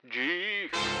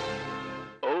Gorm.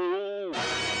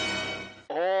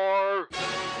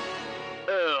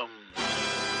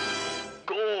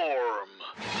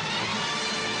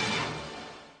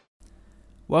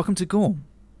 Welcome to Gorm,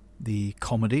 the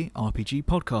comedy RPG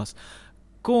podcast.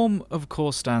 Gorm, of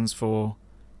course, stands for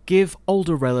Give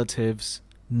Older Relatives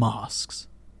Masks.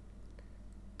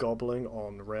 Gobbling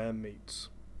on rare meats.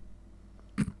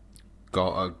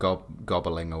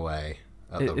 Gobbling away.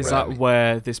 Is that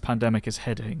where this pandemic is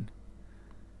heading?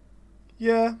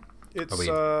 Yeah, it's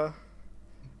the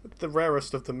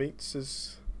rarest of the meats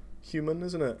is human,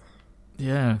 isn't it?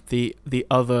 Yeah, the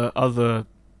other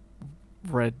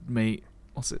red meat.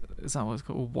 What's it? Is that what it's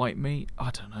called? White meat? I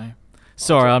don't know.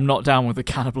 Sorry, I'm not down with the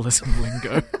cannibalism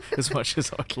lingo as much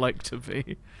as I'd like to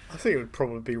be. I think it would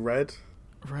probably be red.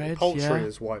 Red, Poultry yeah.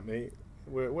 is white meat.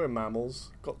 We're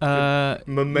mammals. Got Yeah,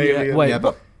 mammalian. wait,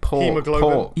 but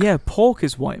pork. Yeah, pork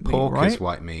is white meat, Pork right? is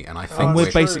white meat, and I think And we're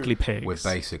true. basically pigs. we're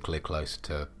basically close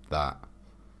to that.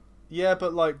 Yeah,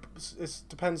 but like it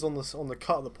depends on the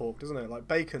cut of the pork, doesn't it? Like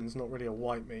bacon's not really a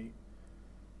white meat.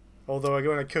 Although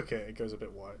when I cook it, it goes a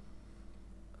bit white.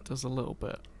 It does a little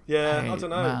bit. Yeah, Hey, I don't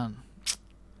know. Man.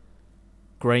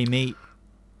 Grey meat.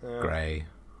 Yeah. Grey.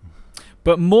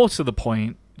 But more to the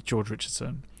point, George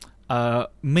Richardson,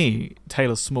 me,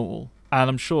 Taylor Small, and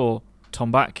I'm sure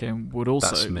Tom Batkin would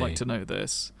That's also me. like to know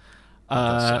this.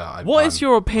 That's, What is I'm-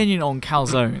 your opinion on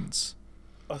calzones?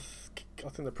 I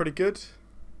think they're pretty good.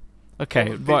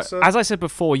 Okay, Of right. pizza? As I said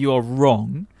before, you are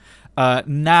wrong.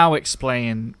 Now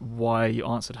explain why you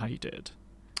answered how you did.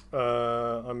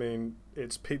 I mean,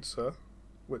 it's pizza,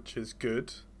 which is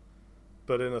good,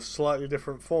 but in a slightly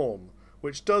different form,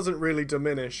 which doesn't really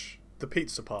diminish the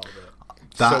pizza part of it.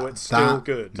 So it's still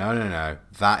good. No.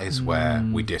 That is where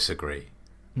we disagree.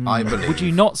 I believe. Would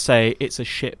you not say it's a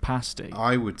shit pasty?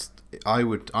 I would say.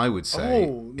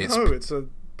 Oh, no, it's a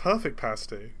perfect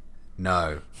pasty.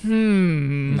 No.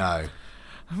 Hmm. No.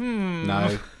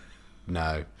 No.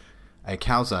 No. A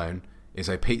calzone is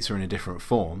a pizza in a different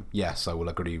form. Yes, I will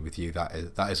agree with you. That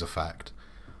is a fact.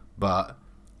 But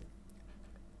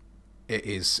it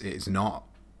is not.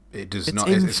 It does It's not.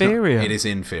 inferior. It is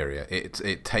inferior.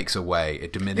 It takes away.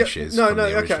 It diminishes no, from no,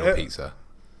 the original okay, pizza.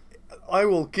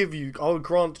 I'll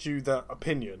grant you that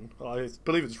opinion. I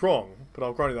believe it's wrong, but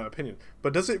I'll grant you that opinion.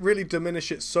 But does it really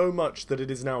diminish it so much that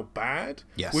it is now bad?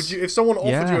 Yes. Would you, if someone offered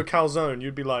Yeah. you a calzone,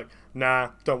 you'd be like, nah,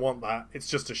 don't want that. It's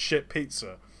just a shit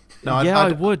pizza. No,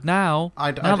 I would now.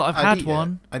 I'd Now that I've had eat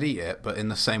one. I'd eat it, but in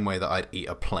the same way that I'd eat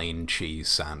a plain cheese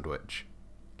sandwich.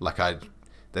 Like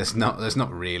there's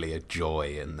not really a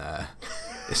joy in there.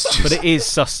 It's just, But it is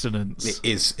sustenance.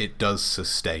 It does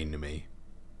sustain me.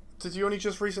 Did you only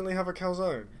just recently have a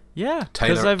calzone? Yeah,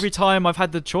 Taylor- because every time I've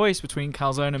had the choice between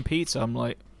calzone and pizza, I'm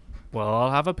like, well, I'll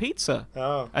have a pizza.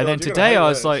 Oh, And then God, you're gonna today hate I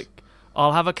was this. like,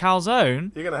 I'll have a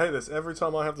calzone. You're gonna hate this. Every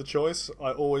time I have the choice, I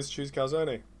always choose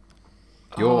calzone.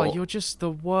 You're just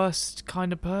the worst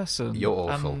kind of person.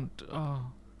 You're awful. And,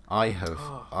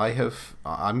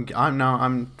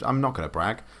 I'm not going to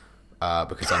brag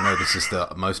because I know this is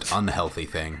the most unhealthy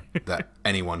thing that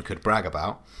anyone could brag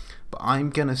about. But I'm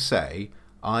going to say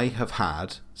I have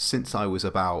had since I was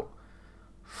about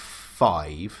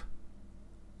 5.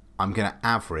 I'm going to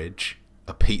average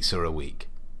a pizza a week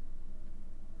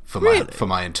for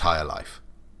my entire life.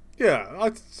 Yeah,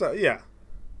 yeah.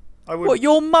 I would. What,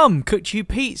 your mum cooked you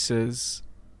pizzas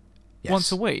Yes.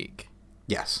 once a week?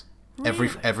 Yes. Really?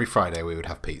 Every Friday we would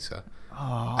have pizza.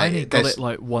 Oh, I only got there's- it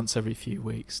like once every few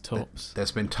weeks, tops.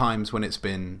 There's been times when it's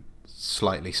been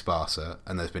slightly sparser,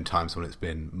 and there's been times when it's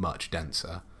been much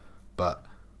denser. But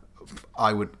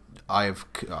Wait,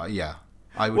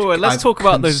 let's talk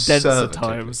about those denser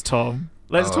times, Tom.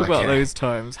 Let's talk about okay. those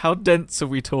times. How dense are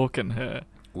we talking here?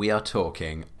 We are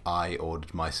talking. I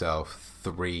ordered myself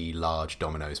 3 large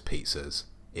Domino's pizzas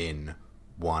in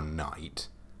one night,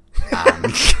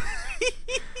 and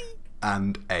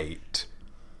and ate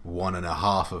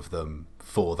 1.5 of them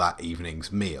for that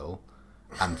evening's meal,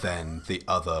 and then the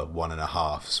other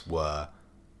 1.5s were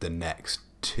the next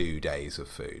 2 days of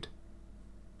food.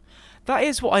 That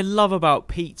is what I love about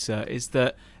pizza, is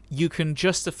that you can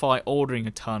justify ordering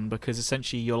a ton because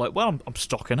essentially you're like, well, I'm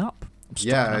stocking up. I'm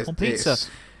stocking up on pizza.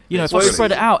 You know, if I Well,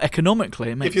 spread it out economically,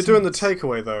 it makes if you're doing the sense.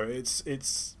 takeaway though,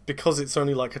 it's because it's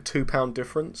only like a £2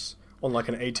 difference on like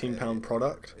an £18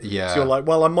 product. Yeah. So you're like,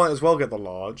 well, I might as well get the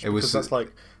large because that's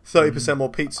like 30% more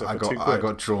pizza for £2. I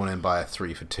got drawn in by a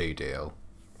 3 for 2 deal.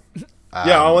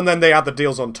 And then they add the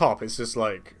deals on top. It's just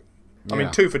like, I mean,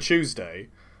 Yeah. 2 for Tuesday.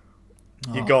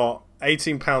 You got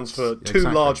 £18 for 2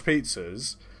 exactly. large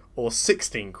pizzas, or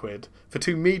 16 quid for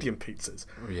 2 medium pizzas.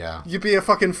 Yeah. You'd be a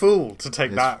fucking fool to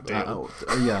take that deal.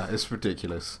 Yeah, it's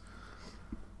ridiculous.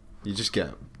 You just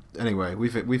get... Anyway,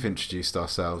 we've introduced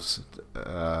ourselves.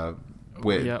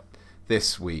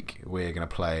 This week we're going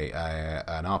to play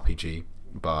an RPG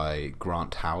by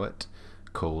Grant Howitt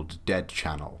called Dead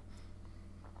Channel.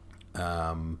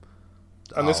 And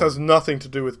this has nothing to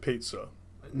do with pizza.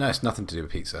 No, it's nothing to do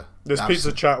with pizza. This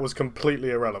pizza chat was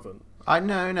completely irrelevant.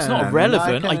 It's not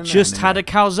irrelevant. I just had a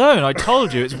calzone. I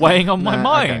told you, it's weighing on my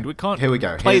mind. Okay. We can't Here we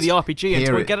go. play the RPG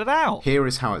until we get it out. Here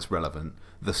is how it's relevant.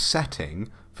 The setting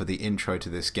for the intro to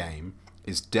this game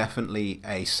is definitely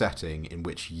a setting in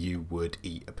which you would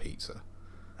eat a pizza.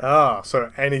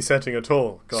 So any setting at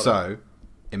all.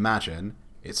 Imagine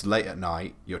it's late at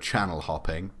night, you're channel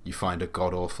hopping, you find a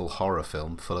god-awful horror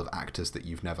film full of actors that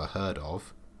you've never heard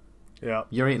of. Yeah.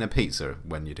 You're eating a pizza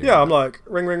when you do that. I'm like,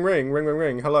 ring, ring, ring, ring, ring,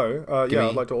 ring, hello. I'd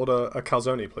like to order a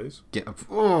calzone, please.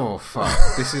 Oh,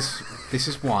 fuck. This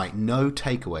is why no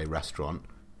takeaway restaurant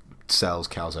sells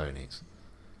calzones.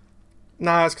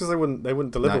 Nah, it's because they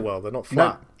wouldn't deliver well. They're not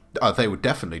flat. No. Oh, they would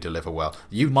definitely deliver well.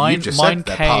 You just said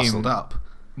they're parcelled up.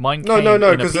 Mine came in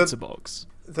a pizza box.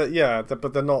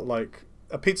 But they're not like...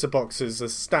 A pizza box is a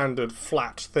standard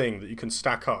flat thing that you can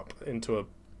stack up into a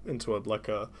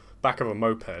back of a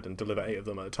moped and deliver 8 of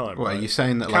them at a time. Well, right? Are you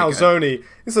saying that calzone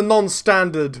is a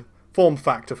non-standard form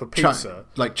factor for pizza?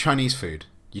 Like Chinese food,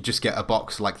 you just get a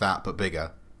box like that but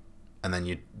bigger, and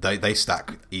then they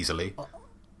stack easily.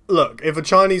 Look, if a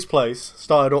Chinese place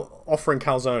started offering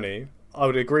calzone, I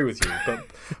would agree with you.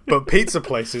 But pizza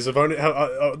places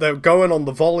they're going on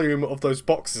the volume of those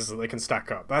boxes that they can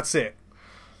stack up. That's it.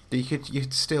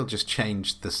 You'd still just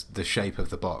change the shape of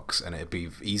the box, and it'd be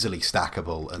easily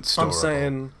stackable and storable. I'm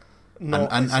saying,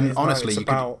 and honestly, you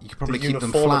could probably keep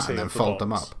them flat and then fold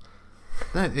them up.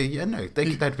 They'd be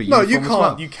uniform. No, you can't.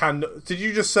 Well. You can. Did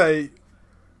you just say?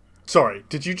 Sorry,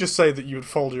 did you just say that you would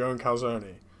fold your own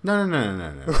calzone? No.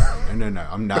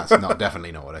 That's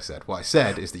definitely not what I said. What I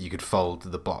said is that you could fold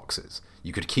the boxes.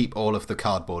 You could keep all of the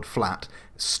cardboard flat,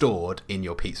 stored in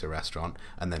your pizza restaurant,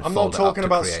 and then fold it up to create the calzone. I'm not talking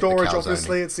about storage.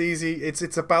 Obviously, it's easy.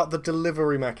 It's about the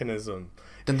delivery mechanism.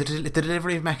 Then the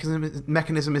delivery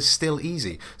mechanism is still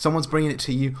easy. Someone's bringing it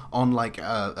to you on like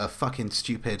a fucking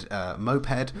stupid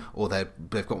moped, or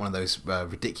they've got one of those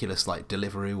ridiculous like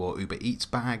Deliveroo or Uber Eats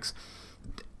bags.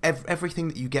 Everything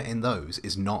that you get in those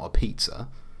is not a pizza.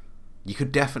 You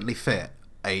could definitely fit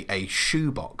a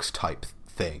shoebox type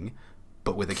thing,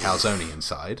 but with a calzone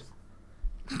inside.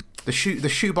 The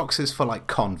shoe boxes for like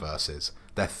Converses.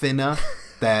 They're thinner.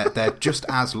 They're just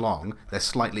as long. They're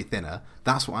slightly thinner.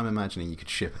 That's what I'm imagining you could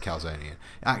ship a calzone in.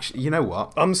 Actually, you know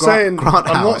what? I'm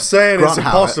not saying it's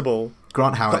impossible.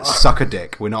 Grant Howitt, suck a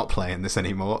dick. We're not playing this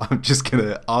anymore. I'm just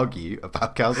gonna argue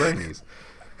about calzones.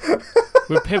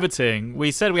 We're pivoting.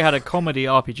 We said we had a comedy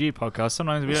RPG podcast.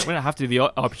 Sometimes we don't have to do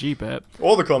the RPG bit.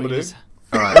 Or the comedy.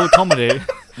 All right. Or the comedy.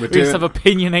 We just have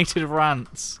opinion-ated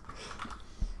rants.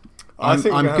 I'm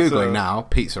Googling now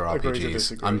pizza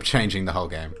RPGs. I'm changing the whole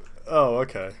game. Oh,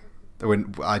 okay. We're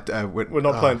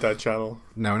not playing Dead Channel.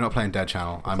 No, we're not playing Dead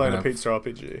Channel. I'm playing a pizza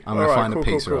RPG. I'm going to find a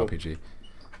pizza RPG.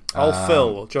 I'll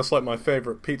fill, just like my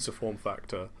favourite pizza form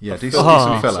factor. Yeah, do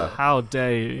some filler. How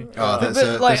dare you?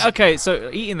 Okay, so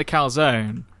eating the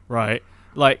calzone, right?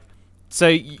 Like, so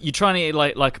you're trying to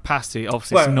eat like a pasty.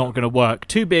 Obviously, it's not going to work.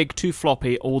 Too big, too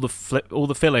floppy. All the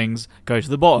fillings go to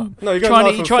the bottom. No, you got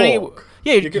knife and fork.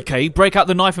 You break out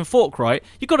the knife and fork, right?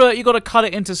 You gotta cut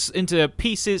it into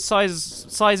pieces,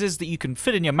 sizes that you can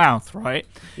fit in your mouth, right?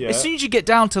 Yeah. As soon as you get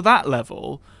down to that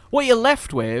level, what you're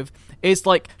left with is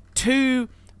like 2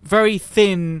 very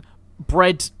thin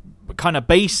bread kind of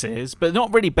bases, but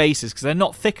not really bases because they're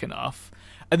not thick enough.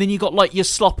 And then you got like your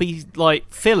sloppy like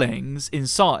fillings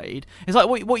inside. It's like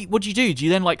what do you do? Do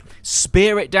you then like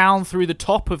spear it down through the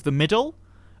top of the middle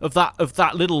of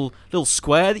that little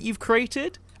square that you've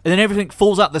created, and then everything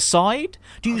falls out the side?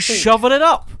 Do you shovel it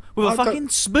up with a fucking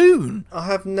spoon? I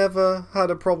have never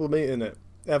had a problem eating it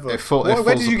ever.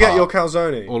 Where did you get your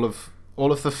calzone?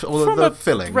 All of the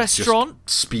filling restaurant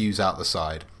just spews out the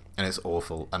side. And it's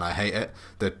awful, and I hate it.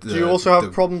 Do you also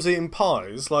have problems eating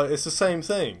pies? Like, it's the same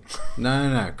thing.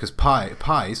 No, because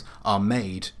pies are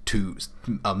made to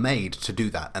do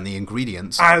that, and the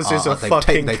ingredients is a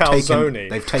fucking calzone.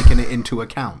 They've taken it into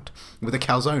account. With a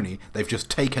calzone, they've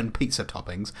just taken pizza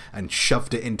toppings and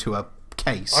shoved it into a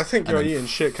case. I think and you're then eating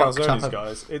shit fucked calzones, up.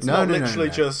 guys. It's No, not no, no, literally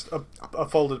no. just a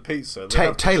folded pizza. They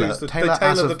have to Taylor, choose Taylor, they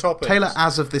tailor the as toppings. of, Taylor,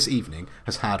 as of this evening,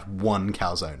 has had one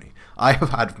calzone. I have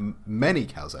had many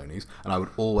calzones, and I would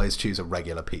always choose a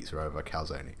regular pizza over a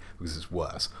calzone because it's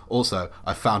worse. Also,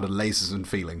 I found a Lasers and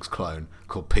Feelings clone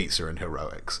called Pizza and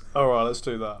Heroics. All right, let's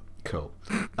do that. Cool.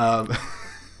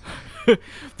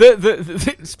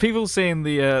 People seeing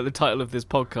the title of this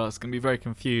podcast can be very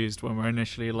confused when we're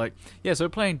initially like, yeah, so we're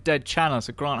playing Dead Channel,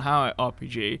 so Grant Howitt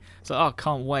RPG. It's like, oh,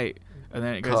 can't wait. And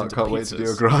then it goes into can't pizzas. wait to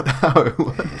do a Grant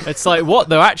Howitt. It's like, what?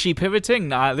 They're actually pivoting?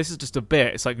 Nah, this is just a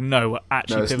bit. It's like, no, we're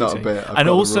actually No, it's pivoting. not a bit. I've And got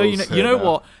the also, rules you here know now.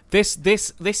 what? This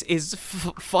is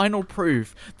final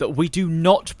proof that we do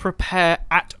not prepare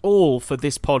at all for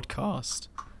this podcast.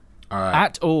 All right.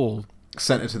 At all.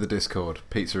 Send it to the Discord.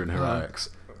 Pizza and Heroics.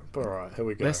 All right, here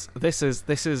we go. This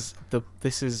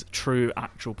is true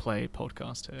actual play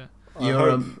podcast here.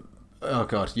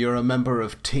 You're a member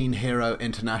of Teen Hero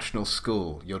International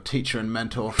School. Your teacher and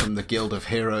mentor from the Guild of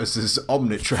Heroes is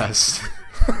Omnitress.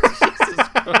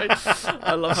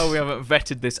 I love how we haven't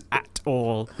vetted this at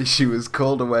all. She was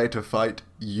called away to fight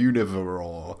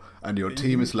Univeror, and your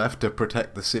team is left to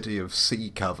protect the city of Sea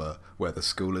Cover, where the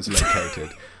school is located.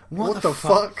 What the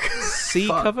fuck? Sea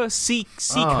cover? Sea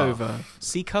cover?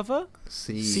 Sea cover?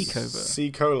 Sea cover.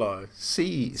 C. coli.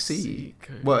 Sea.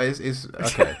 Well, is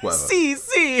okay. Whatever. C.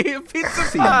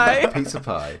 Pizza pie. Pizza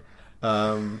pie.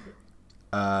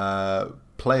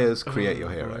 Players create your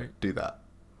hero. Right. Do that.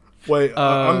 Wait,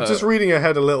 I'm just reading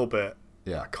ahead a little bit.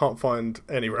 Yeah. I can't find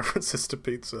any references to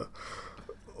pizza.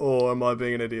 Or am I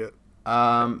being an idiot?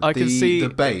 I can see the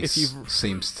if base you've-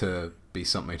 seems to be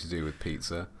something to do with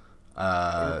pizza.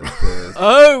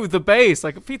 The base,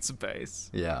 like a pizza base.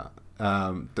 Yeah.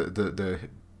 The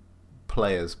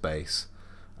player's base.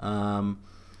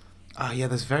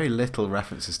 There's very little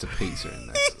references to pizza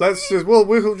in this.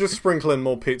 We'll just sprinkle in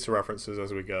more pizza references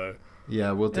as we go.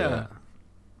 Yeah, we'll do Yeah.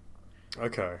 that.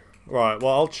 Okay. Right.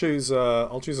 Well, I'll choose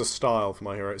a style for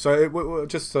my hero. So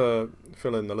just to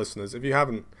fill in the listeners, if you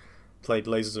haven't played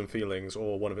Lasers and Feelings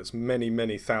or one of its many,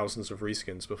 many thousands of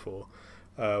reskins before,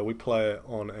 we play it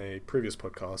on a previous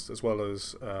podcast as well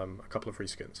as a couple of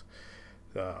reskins.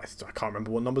 I can't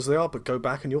remember what numbers they are, but go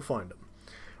back and you'll find them.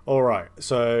 All right.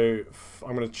 So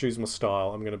I'm going to choose my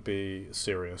style. I'm going to be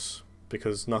serious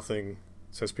because nothing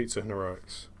says Pizza and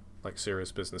Heroics like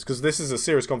serious business. Because this is a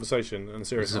serious conversation and a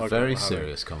serious. It's a argument very we're having.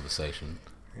 serious conversation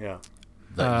Yeah.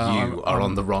 that you are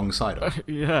on the wrong side of.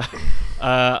 Yeah.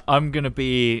 I'm gonna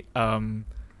be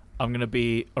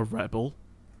a rebel.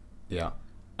 Yeah.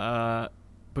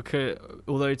 Because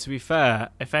although to be fair,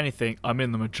 if anything, I'm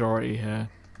in the majority here.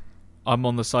 I'm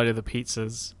on the side of the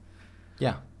pizzas.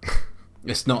 Yeah.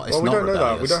 It's not. It's Well, we not don't know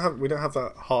that. rebellious. We don't have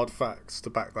that hard facts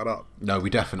to back that up. No, we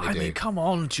definitely I do. mean, come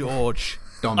on, George.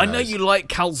 I Domino's. know you like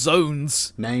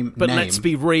calzones, but let's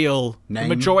be real. The Name-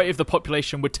 majority of the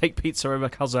population would take pizza over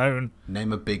calzone.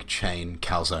 Name a big chain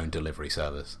calzone delivery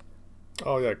service.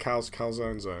 Oh yeah,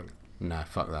 calzone zone. No,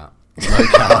 fuck that. Low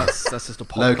cal, That's just a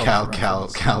pop low culture cal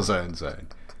reference. calzone zone.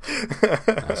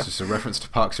 That's just a reference to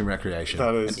Parks and Recreation.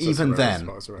 That is And just a even reference then, to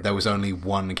Parks and Rec. there was only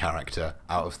one character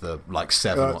out of the like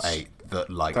 7 or 8 that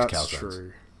liked That's calzones.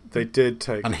 true. They did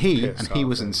take. And the he piss out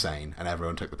was of him. insane, and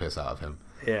everyone took the piss out of him.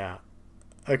 Yeah.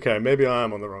 Okay, maybe I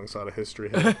am on the wrong side of history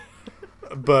here,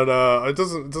 but it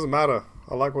doesn't matter.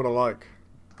 I like what I like.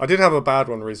 I did have a bad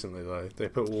one recently though. They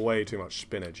put way too much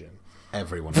spinach in.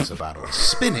 Everyone has a bad one.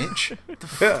 Spinach?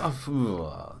 Yeah.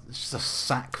 It's just a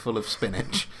sack full of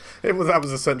spinach. That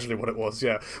was essentially what it was.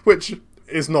 Yeah, which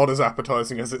is not as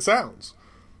appetizing as it sounds.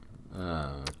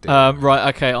 Oh, dear.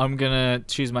 Right, okay, I'm gonna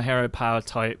choose my hero power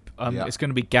type. Yeah. It's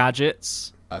gonna be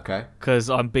gadgets Okay. because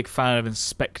I'm a big fan of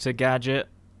Inspector Gadget.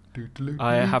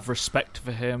 I have respect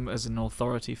for him as an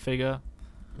authority figure.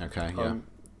 Okay, yeah. I'm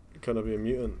gonna be a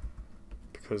mutant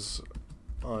because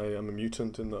I am a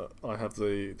mutant in that I have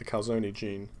the calzone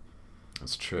gene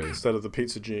That's true. instead of the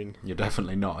pizza gene. You're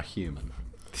definitely not a human.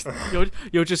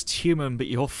 You're just human, but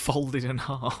you're folded in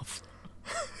half,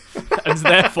 and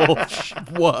therefore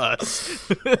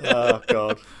worse. Oh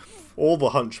god. All the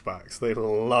hunchbacks, they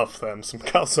love them some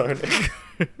calzone.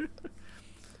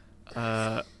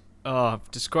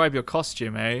 Describe your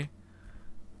costume, eh?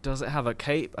 Does it have a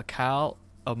cape, a cowl,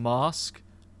 a mask,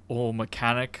 or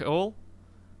mechanical?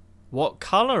 What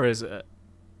colour is it?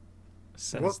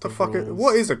 Says What the fuck? rules.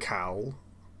 What is a cowl?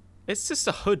 It's just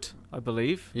a hood, I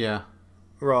believe. Yeah.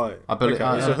 Right. I believe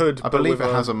okay. It's a hood. I but believe with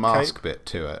it has a mask cape? bit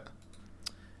to it.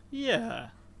 Yeah.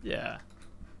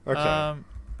 Okay. Um,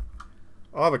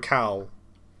 I have a cowl.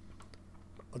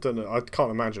 I don't know. I can't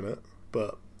imagine it,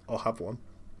 but I'll have one.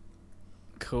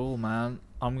 cool, man.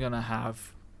 I'm gonna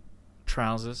have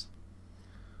trousers.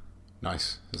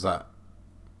 Nice. Is that?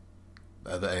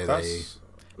 Are they?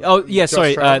 Oh yeah,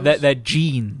 sorry. trousers? They're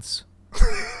jeans.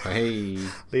 Hey.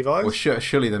 Levi's? Well,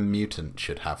 surely the mutant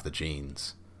should have the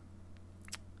genes.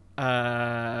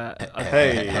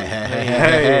 Hey.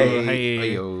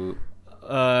 Hey-o.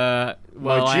 Well,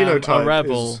 my I am genotype a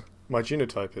rebel. my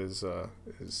genotype is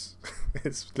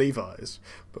it's Levi's,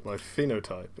 but my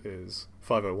phenotype is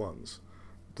 501s.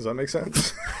 Does that make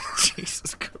sense?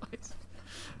 Jesus Christ.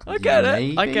 I get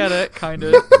it, kind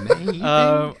of. Maybe.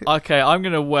 Okay, I'm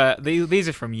gonna wear these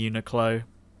are from Uniqlo.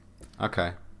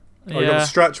 Okay. Oh, you got the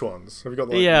stretch ones. Have you got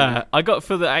the I got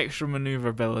for the extra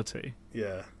maneuverability.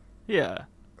 Yeah. Yeah.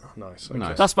 Oh, nice. Okay.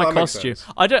 Nice. That's my That makes costume.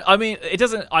 sense. I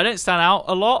don't stand out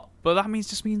a lot, but that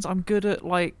just means I'm good at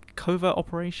like covert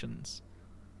operations.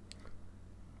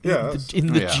 Yeah. In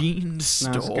the Yeah. jeans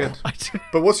No, that's store. good.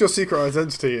 But what's your secret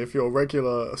identity if your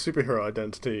regular superhero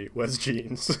identity wears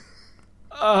jeans?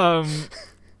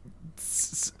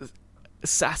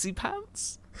 Sassy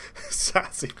pants.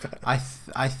 Sassy pants.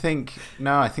 I think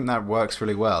that works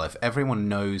really well. If everyone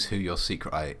knows who your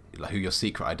secret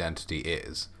identity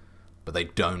is, but they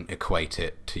don't equate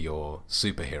it to your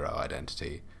superhero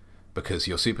identity, because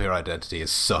your superhero identity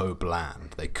is so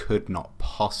bland, they could not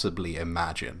possibly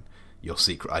imagine your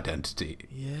secret identity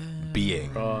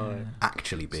being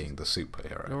actually being the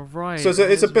superhero. You're right. So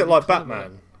it's a bit like clever.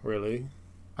 Batman, really.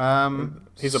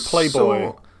 He's a Sort-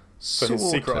 playboy for his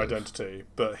sort secret of. identity,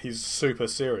 but he's super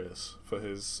serious for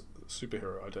his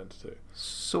superhero identity.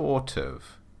 Sort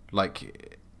of.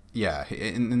 Like, yeah,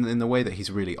 in the way that he's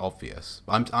really obvious.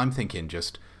 I'm thinking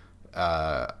just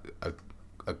a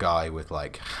guy with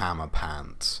like hammer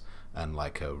pants and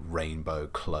like a rainbow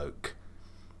cloak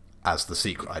as the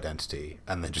secret identity,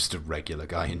 and then just a regular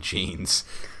guy in jeans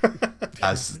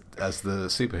as the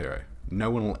superhero. No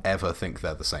one will ever think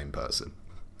they're the same person.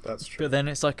 That's true. But then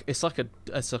it's like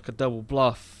a double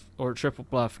bluff or a triple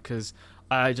bluff, because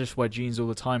I just wear jeans all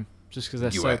the time just because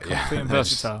they're so comfy and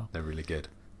versatile. They're really good.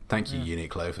 Thank you,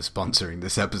 Uniqlo, for sponsoring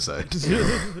this episode.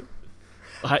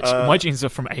 Actually, my jeans are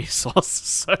from ASOS,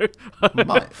 so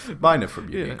Mine are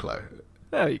from Uniqlo.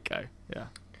 there you go. Yeah.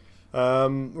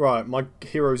 Right, my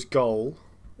hero's goal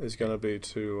is going to be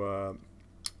to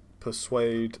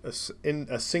persuade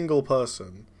a single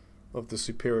person of the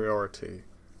superiority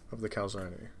of the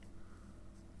Calzone.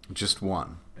 Just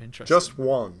one. Interesting. Just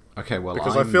one. Okay, well,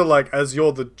 Because I feel like as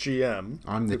you're the GM,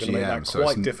 I'm the you're gonna make GM, that so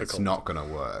quite it's difficult. not going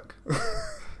to work.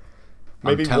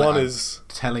 Maybe I'm one I'm is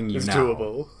telling you now.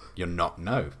 doable. You're not.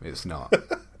 No, it's not.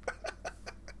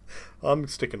 I'm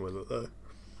sticking with it though.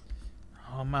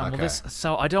 Oh man, Okay.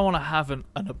 so I don't want to have an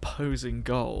opposing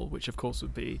goal, which of course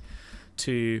would be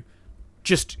to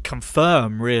just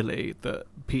confirm really that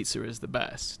pizza is the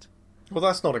best. Well,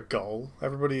 that's not a goal.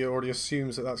 Everybody already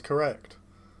assumes that that's correct.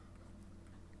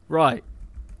 Right.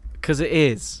 Because it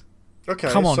is. Okay,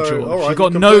 Come on, so, George. all right, You've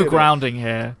got you no completed it. grounding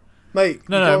here. Mate. you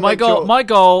No, gotta my make goal,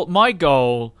 sure- my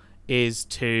goal is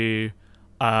to,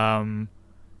 we're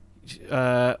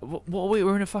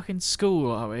in a fucking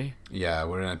school, are we? Yeah,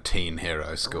 we're in a teen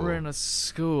hero school. We're in a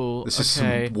school. This is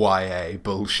okay. some YA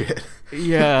bullshit.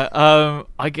 Yeah.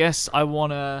 I guess I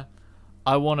wanna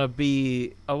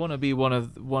be in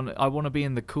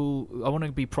the cool. I want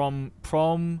to be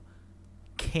prom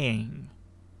king.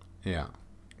 Yeah.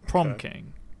 Prom Okay.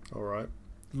 king. All right.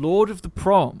 Lord of the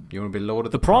prom. You want to be Lord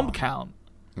of The the prom count.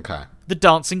 Okay. The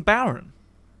dancing baron.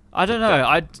 I don't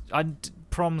know.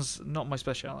 Prom's not my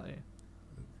speciality.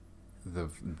 The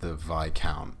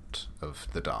Viscount of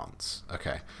the dance.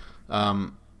 Okay. Okay.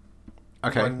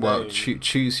 My Well, name-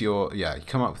 choose your. Yeah, you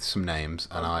come up with some names,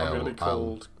 and I'm going to be I'll.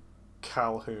 called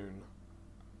Calhoun.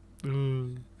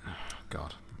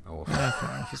 God. Awful. Yeah, fair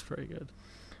enough. It's pretty good.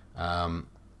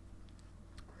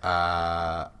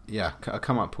 Yeah, I'll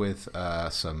come up with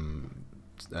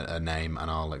a name, and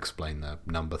I'll explain the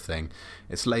number thing.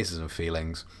 It's lasers and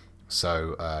feelings.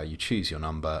 So you choose your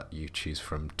number. You choose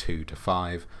from 2 to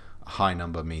 5. A high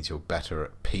number means you're better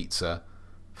at pizza.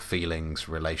 Feelings,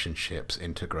 relationships,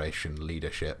 integration,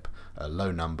 leadership. A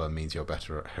low number means you're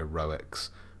better at heroics,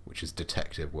 which is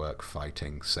detective work,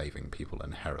 fighting, saving people,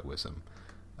 and heroism.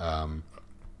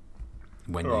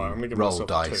 When Alright, I'm gonna you give roll myself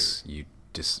a dice,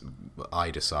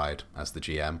 I decide as the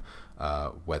GM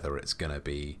whether it's going to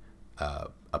be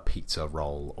a pizza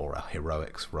roll or a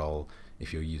heroics roll.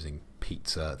 If you're using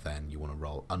pizza, then you want to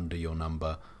roll under your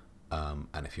number, and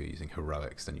if you're using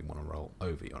heroics, then you want to roll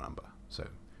over your number. So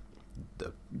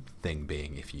the thing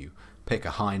being, if you pick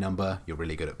a high number, you're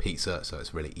really good at pizza, so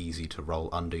it's really easy to roll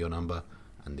under your number,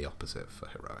 and the opposite for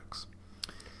heroics.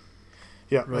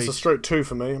 Yeah, that's a Right. straight 2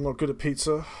 for me. I'm not good at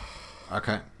pizza.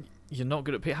 Okay. You're not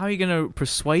good at how are you going to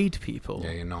persuade people?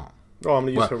 Yeah, you're not. Oh, I'm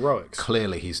going to use heroics.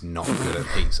 Clearly, he's not good at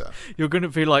pizza. You're going to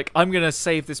be like, I'm going to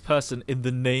save this person in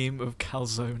the name of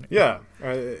calzone. Yeah,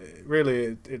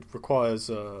 really, it requires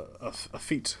a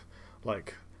feat,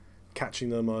 like catching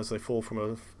them as they fall from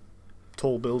a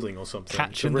tall building or something.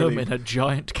 Catching them in a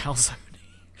giant calzone.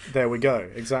 There we go.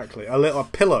 Exactly, a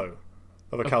pillow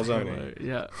of a calzone.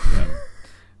 Pillow.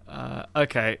 Yeah.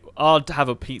 Okay, I'll have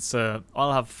a pizza.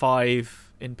 I'll have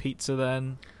 5 in pizza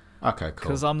then. Okay, cool.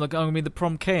 Because I'm going to be the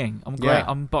prom king. I'm great. Yeah.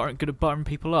 I'm good at buttering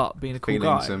people up, being a cool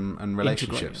guy. Feelings and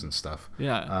relationships and stuff.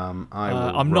 Yeah.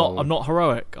 I'm not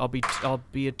heroic. I'll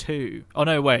be a 2. Oh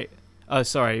no, wait. Oh,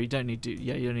 sorry. You don't need to.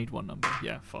 Yeah, you don't need one number.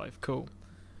 Yeah, 5. Cool.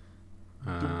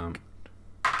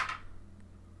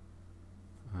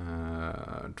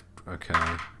 Okay.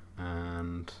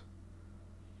 And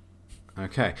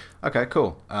okay,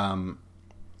 cool.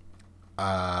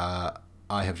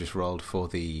 I have just rolled for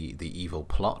the evil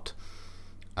plot,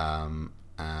 and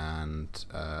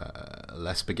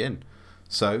let's begin.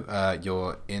 So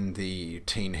you're in the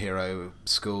teen hero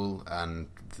school, and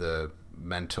the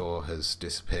mentor has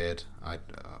disappeared.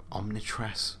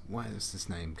 Omnitress. Where is this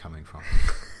name coming from?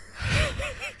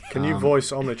 Can you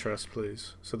voice Omnitress,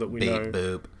 please, so that we know? Beep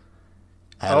boop.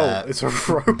 Oh, it's a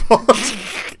robot.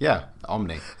 Yeah,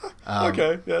 Omni.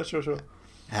 Okay, yeah, sure.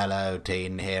 Hello,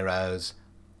 teen heroes.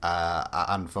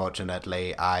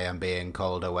 Unfortunately, I am being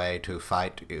called away to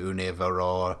fight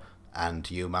Univeror, and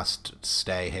you must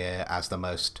stay here as the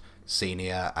most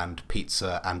senior and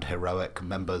pizza and heroic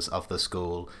members of the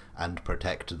school and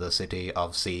protect the city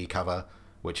of Sea Cover,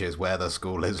 which is where the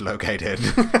school is located.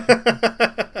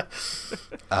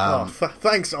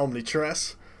 Thanks,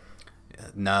 Omnitress.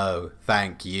 No,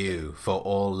 thank you for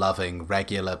all loving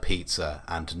regular pizza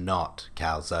and not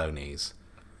calzones.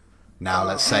 Now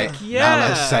let's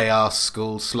say our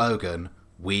school slogan: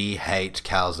 we hate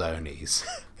calzones.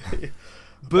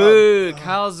 Boo!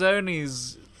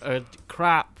 Calzones are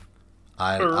crap.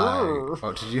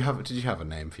 Did you have a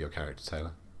name for your character,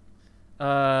 Taylor?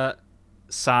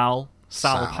 Sal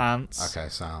Pants. Okay,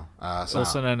 Sal.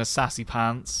 Also known as Sassy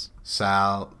Pants.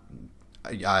 Sal,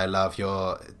 I love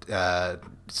your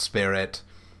spirit.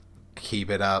 Keep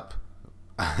it up.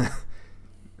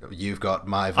 You've got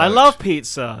my vote. I love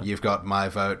pizza. You've got my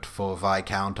vote for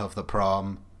Viscount of the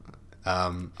Prom.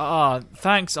 Thanks,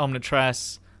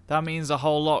 Omnitress. That means a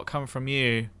whole lot come from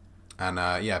you. And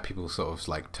people sort of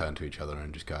like turn to each other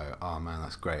and just go, "Oh man,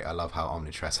 that's great. I love how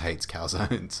Omnitress hates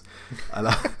calzones. I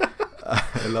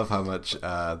love how much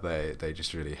they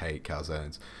just really hate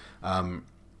calzones." And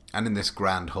in this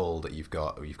grand hall that you've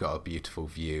got a beautiful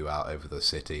view out over the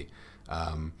city.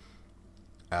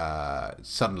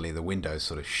 Suddenly the windows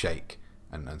sort of shake,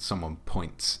 and someone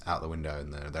points out the window,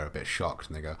 and they're a bit shocked,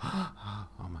 and they go,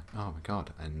 "Oh my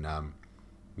god!" And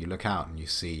you look out and you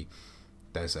see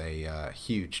there's a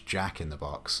huge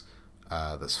Jack-in-the-Box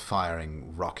that's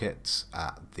firing rockets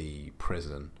at the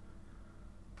prison.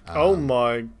 Oh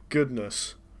my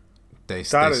goodness!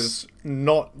 That is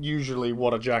not usually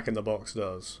what a Jack-in-the-Box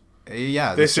does.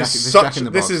 Yeah, this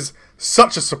is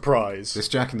such a surprise. This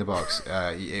Jack-in-the-Box,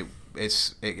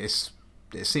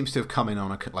 it seems to have come in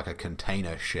on a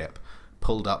container ship,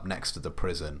 pulled up next to the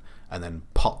prison, and then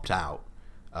popped out,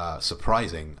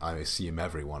 surprising, I assume,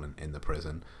 everyone in the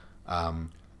prison,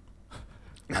 and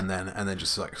then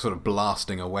just like sort of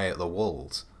blasting away at the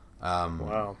walls.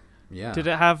 Wow. Yeah. Did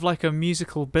it have like a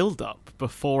musical build-up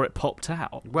before it popped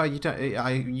out? Well, you got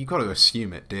to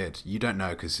assume it did. You don't know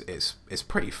because it's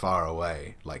pretty far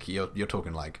away. Like you're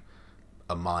talking like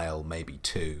a mile, maybe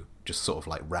 2, just sort of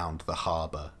like round the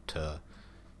harbour to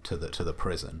the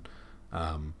prison,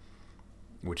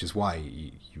 which is why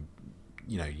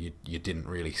you didn't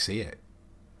really see it.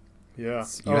 Yeah.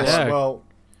 Well,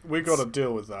 we got to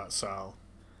deal with that, Sal.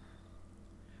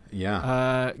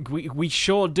 Yeah. We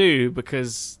sure do,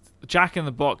 because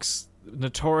Jack-in-the-Box,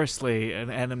 notoriously an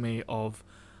enemy of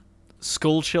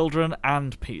school children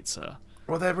and pizza.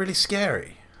 Well, they're really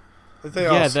scary.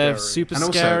 They're super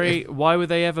scary. Why were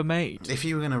they ever made? If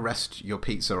you were going to rest your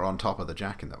pizza on top of the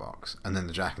Jack-in-the-Box, and then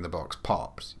the Jack-in-the-Box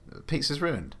pops, pizza's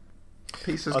ruined.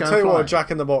 I'll tell you what a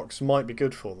Jack-in-the-Box might be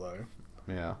good for, though.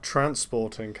 Yeah.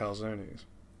 Transporting calzones.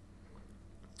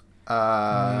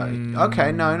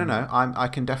 Okay, no. I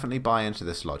can definitely buy into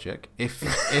this logic. If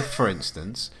for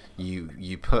instance,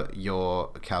 you put your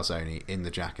calzone in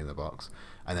the Jack-in-the-Box,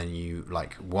 and then you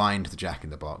like wind the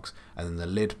Jack-in-the-Box, and then the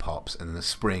lid pops, and then the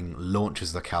spring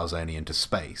launches the calzone into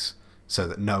space, so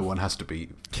that no one has to be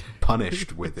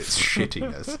punished with its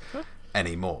shittiness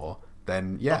anymore.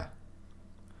 Then yeah.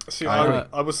 See,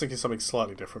 I was thinking something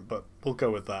slightly different, but we'll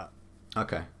go with that.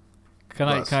 Okay. Can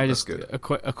I just good. a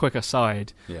quick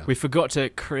aside? Yeah. We forgot to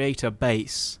create a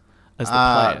base as the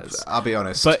players. I'll be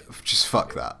honest, but just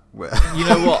fuck that. You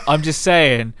know what? I'm just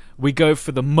saying we go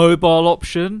for the mobile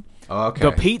option,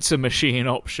 the pizza machine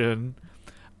option,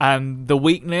 and the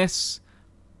weakness.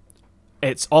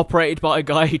 It's operated by a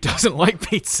guy who doesn't like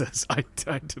pizzas. I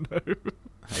don't know.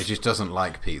 He just doesn't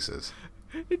like pizzas.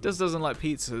 He doesn't like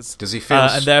pizzas. Does he feel?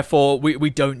 And therefore,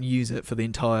 we don't use it for the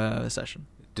entire session.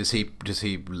 Does he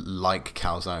like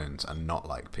calzones and not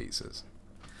like pizzas?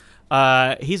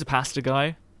 He's a pasta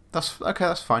guy. That's okay.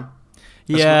 That's fine.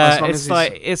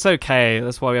 It's okay.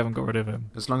 That's why we haven't got rid of him.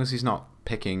 As long as he's not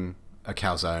picking a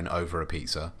calzone over a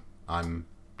pizza, I'm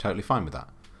totally fine with that.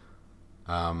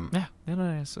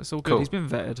 It's all good. Cool. He's been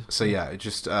vetted. So yeah,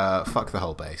 just fuck the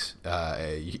whole base.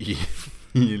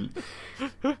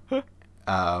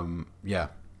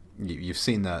 You've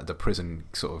seen the prison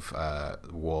sort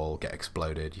of wall get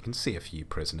exploded. You can see a few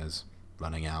prisoners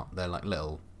running out. They're like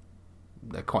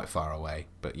they're quite far away,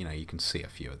 but you can see a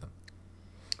few of them.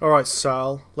 All right,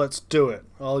 Sal, let's do it.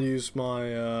 I'll use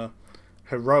my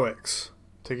heroics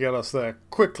to get us there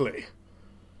quickly.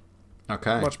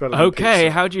 Okay. Much better than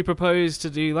pizza. How do you propose to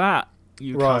do that,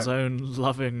 you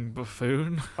calzone-loving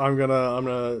buffoon? I'm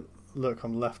gonna look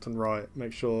on left and right,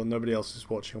 make sure nobody else is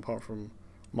watching apart from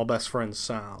my best friend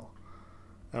Sal,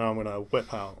 and I'm gonna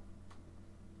whip out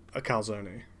a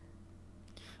calzone.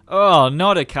 Oh,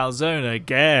 not a calzone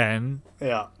again.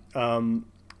 Yeah. I'm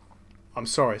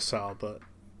sorry, Sal, but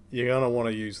you're gonna want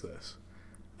to use this,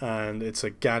 and it's a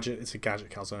gadget. It's a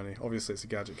gadget calzone. Obviously, it's a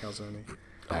gadget calzone.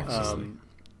 Excellent.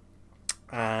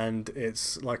 And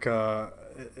it's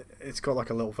it's got like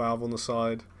a little valve on the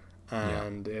side,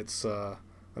 and it's an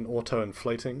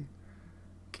auto-inflating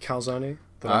calzone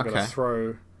that I'm going to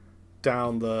throw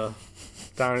down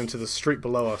into the street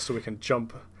below us so we can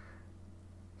jump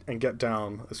and get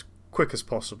down as quick as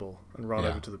possible and run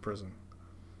over to the prison.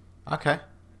 Okay,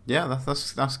 yeah,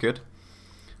 that's good.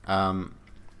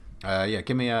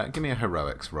 Give me a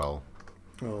heroics roll.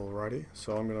 Alrighty,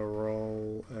 so I'm going to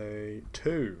roll a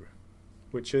 2.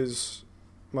 Which is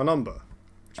my number.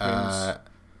 That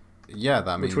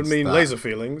means which would mean laser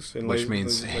feelings. Which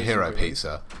means hero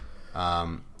pizza.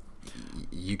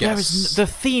 You get the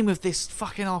theme of this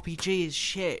fucking RPG is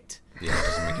shit. Yeah, it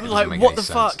doesn't make, like make what any the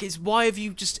sense. fuck? It's why have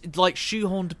you just like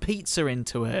shoehorned pizza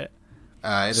into it?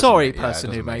 Sorry,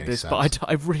 person who made this, but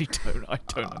I really don't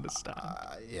understand.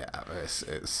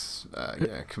 It's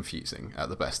confusing at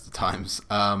the best of times.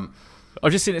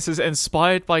 I've just seen it says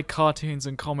inspired by cartoons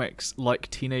and comics like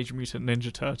Teenage Mutant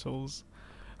Ninja Turtles,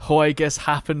 who I guess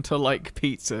happened to like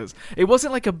pizzas. It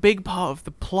wasn't like a big part of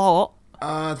the plot.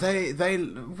 I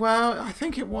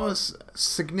think it was a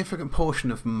significant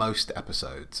portion of most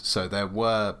episodes. So there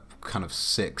were kind of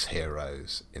 6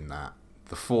 heroes in that.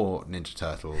 The 4 Ninja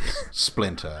Turtles,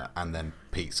 Splinter, and then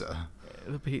Pizza.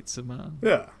 The Pizza Man.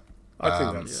 Yeah, I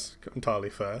think that's entirely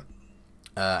fair.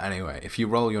 Anyway, if you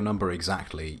roll your number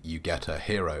exactly, you get a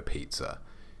hero pizza.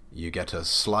 You get a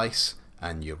slice,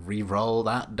 and you re-roll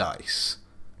that dice.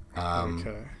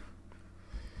 Okay.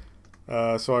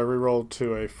 So I re-rolled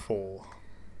to a 4.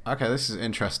 Okay, this is an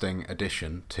interesting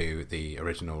addition to the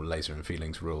original Laser and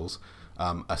Feelings rules.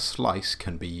 A slice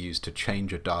can be used to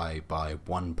change a die by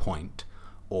 1 point,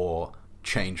 or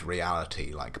change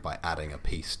reality, like by adding a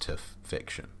piece to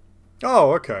fiction.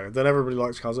 Oh, okay. Then everybody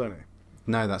likes calzone.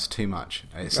 No, that's too much.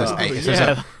 It says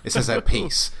it says a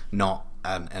piece, not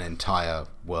an entire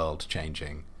world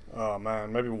changing. Oh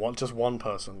man, maybe just one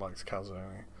person likes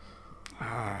calzone.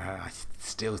 I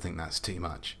still think that's too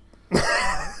much.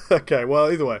 Okay,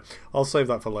 well either way, I'll save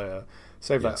that for later.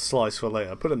 Save that slice for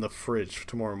later. Put it in the fridge for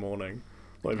tomorrow morning.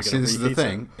 See, this is the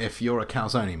thing. If you're a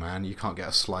calzone man, you can't get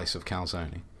a slice of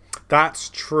calzone. That's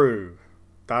true.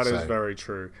 That is very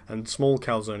true. And small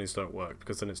calzones don't work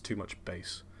because then it's too much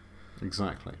base.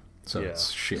 Exactly. So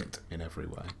it's shit in every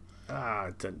way.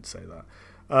 I didn't say that.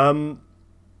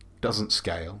 Doesn't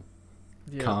scale.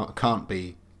 Yeah. Can't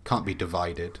be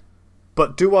divided.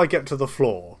 But do I get to the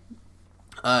floor?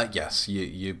 Yes,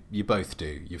 you both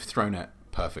do. You've thrown it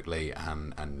perfectly,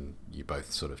 and you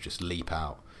both sort of just leap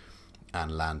out and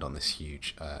land on this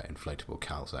huge inflatable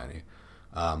calzone.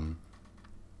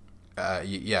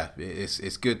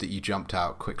 It's good that you jumped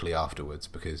out quickly afterwards,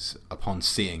 because upon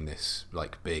seeing this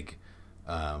like big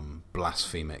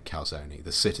blasphemic calzone,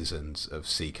 the citizens of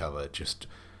Seacover just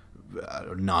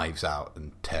knives out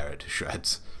and tear it to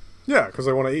shreds. Yeah, because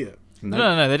they want to eat it.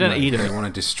 No, they don't eat it. They want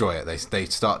to destroy it. They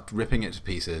start ripping it to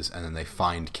pieces, and then they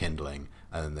find kindling,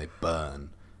 and then they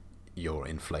burn your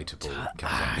inflatable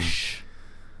calzone.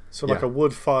 So like a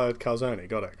wood-fired calzone.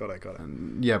 Got it.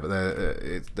 Yeah, but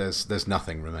there's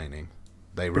nothing remaining.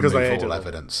 They Because remove they ate all it all.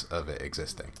 evidence of it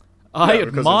existing. I Yeah,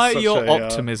 because admire it's your such a,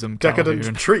 optimism, decadent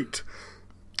Calhoun. treat.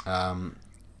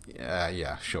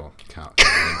 Yeah, sure.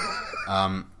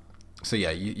 So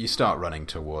yeah, you start running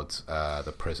towards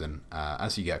the prison.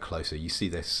 As you get closer, you see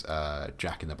this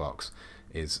Jack in the Box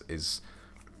is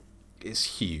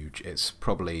huge. It's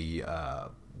probably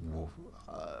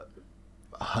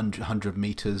 100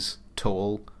 meters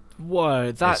tall.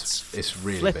 Whoa, that's it's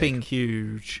really flipping big.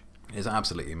 Huge. It's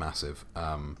absolutely massive.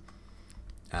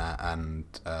 And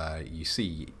you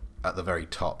see at the very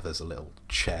top there's a little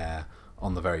chair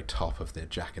on the very top of the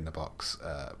Jack in the Box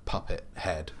puppet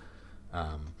head.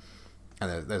 And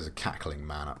there's a cackling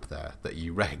man up there that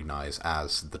you recognise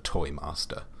as the Toy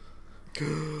Master.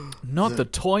 Not the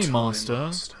Toy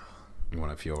Master. One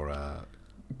of your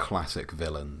classic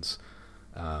villains.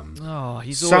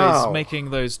 He's Sal. always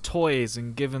making those toys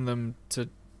and giving them to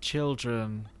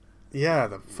children. Yeah,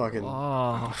 the fucking...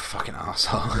 Oh, Fucking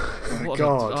arsehole. what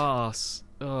God. an ass.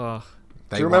 Ugh.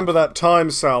 Do you remember that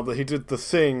time, Sal, that he did the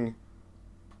thing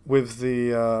with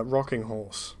the rocking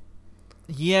horse?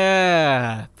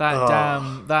 Yeah,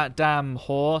 Oh. that damn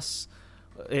horse.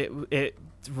 It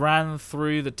ran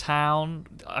through the town.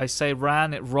 I say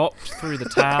ran. It rocked through the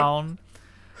town.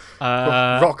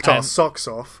 Rocked our and socks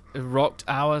off. It rocked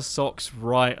our socks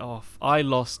right off. I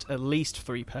lost at least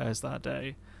 3 pairs that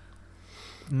day.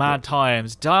 Mad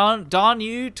times. Darn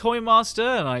you, Toy Master!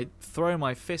 And I throw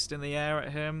my fist in the air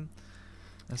at him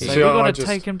and say, See, "We I gotta just-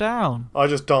 take him down." I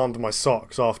just darned my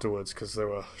socks afterwards because they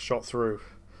were shot through.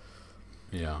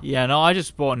 Yeah. Yeah, no, I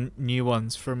just bought new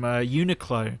ones from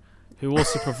Uniqlo, who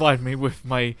also provide me with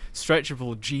my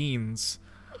stretchable jeans,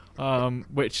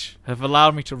 which have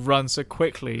allowed me to run so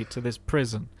quickly to this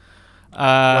prison.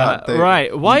 Right?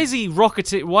 Why is he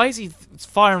rocketing? Why is he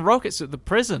firing rockets at the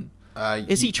prison?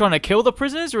 Is he trying to kill the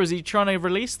prisoners, or is he trying to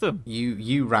release them?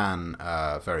 You ran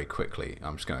very quickly.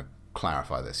 I'm just going to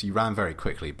clarify this. You ran very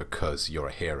quickly because you're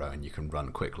a hero and you can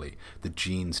run quickly. The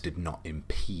jeans did not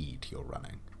impede your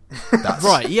running. That's,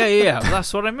 Right? Yeah.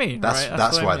 That's what I mean. That's right?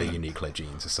 that's what why I mean. the Uniqlo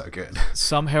jeans are so good.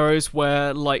 Some heroes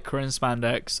wear lycra and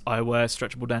spandex. I wear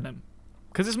stretchable denim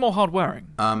because it's more hard wearing.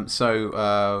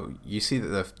 So you see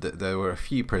that there were a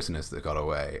few prisoners that got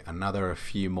away, and now there are a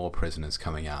few more prisoners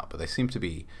coming out, but they seem to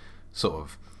be sort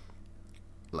of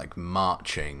like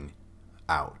marching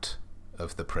out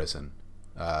of the prison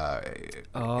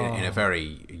in a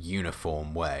very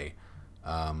uniform way,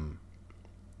 and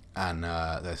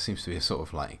there seems to be a sort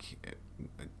of like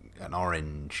an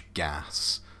orange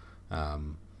gas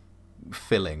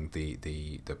filling the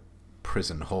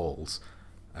prison halls,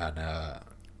 and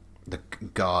the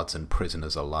guards and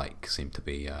prisoners alike seem to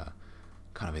be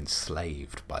kind of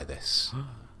enslaved by this.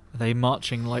 Are they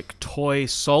marching like toy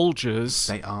soldiers?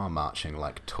 They are marching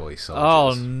like toy Oh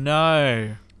soldiers.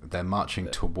 no! They're marching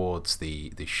towards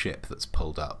the ship that's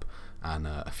pulled up, and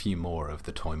a few more of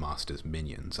the Toy Master's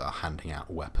minions are handing out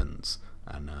weapons,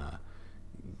 and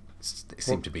they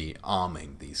seem to be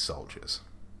arming these soldiers.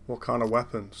 What kind of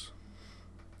weapons?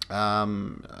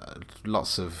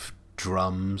 Lots of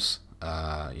drums,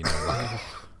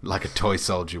 like a toy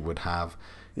soldier would have.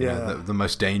 You know, the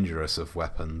most dangerous of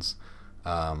weapons.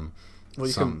 Well,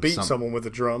 you can beat someone with a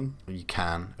drum. You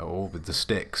can, or with the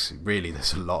sticks. Really,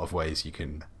 there's a lot of ways you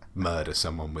can murder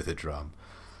someone with a drum.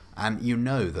 And you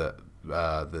know that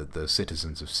the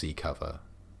citizens of Sea Cover,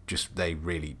 they're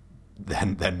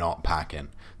not packing.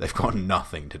 They've got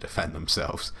nothing to defend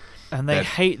themselves. And they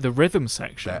hate the rhythm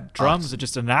section. they're Drums are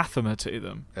just anathema to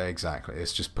them. Exactly,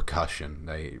 it's just percussion.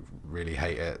 They really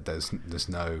hate it. There's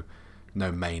no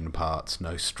main parts,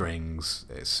 no strings.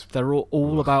 They're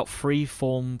all about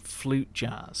free-form flute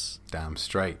jazz. Damn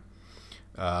straight.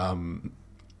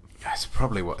 That's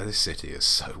probably what this city is.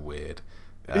 So weird.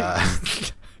 What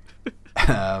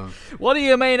are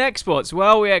your main exports?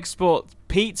 Well, we export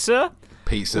pizza.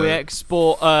 We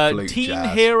export teen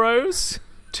jazz. heroes.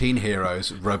 Teen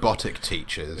heroes, robotic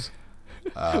teachers,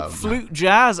 Flute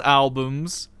jazz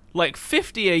albums. Like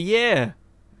 50 a year.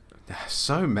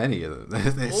 so many of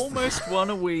them. Almost one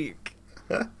a week.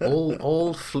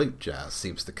 all flute jazz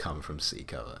seems to come from Sea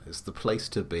Cover. It's the place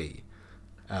to be.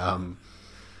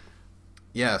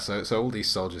 Yeah, so all these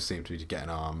soldiers seem to be getting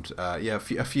armed. A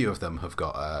few of them have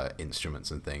got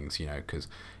instruments and things, because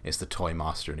it's the Toy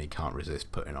Master and he can't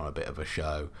resist putting on a bit of a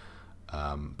show.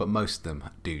 But most of them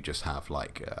do just have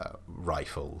like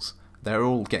rifles. They're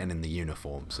all getting in the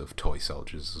uniforms of toy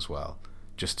soldiers as well,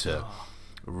 just to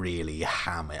really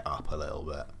ham it up a little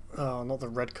bit. Oh, not the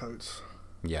redcoats.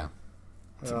 Yeah,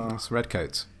 it's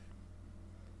redcoats.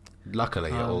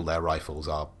 Luckily, all their rifles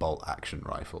are bolt action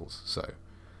rifles, so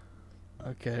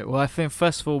Okay. Well, I think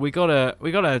first of all we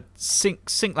gotta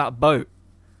sink that boat,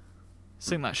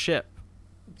 sink that ship.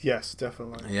 Yes,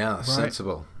 definitely. Yeah, that's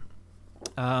sensible.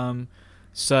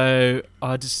 So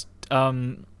I just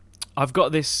I've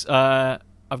got this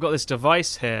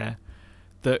device here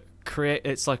that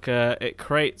it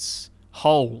creates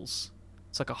holes.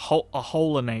 It's like a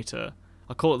holinator.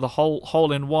 I call it the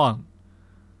hole in one.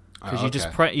 Because you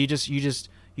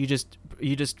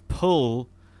just pull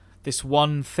this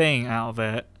one thing out of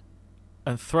it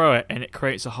and throw it, and it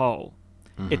creates a hole.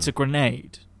 Mm-hmm. It's a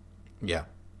grenade. Yeah.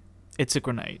 It's a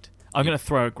grenade. I'm going to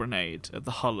throw a grenade at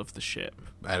the hull of the ship.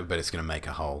 But it's going to make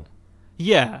a hole.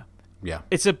 Yeah. Yeah.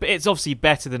 It's obviously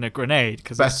better than a grenade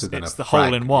because it's the frag,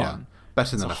 hole in one. Yeah.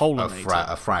 Better than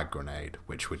a frag grenade,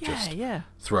 which would just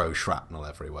throw shrapnel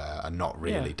everywhere and not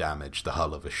really damage the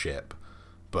hull of a ship.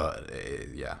 But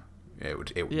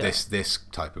this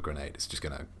type of grenade is just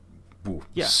going to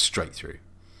straight through.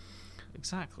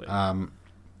 Exactly.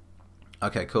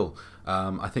 Okay, cool.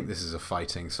 I think this is a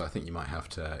fighting, so I think you might have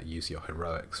to use your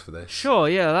heroics for this. Sure,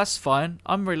 yeah, that's fine.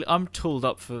 I'm tooled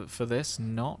up for this.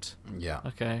 Not. Yeah.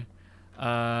 Okay.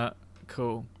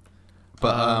 Cool.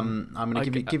 But I'm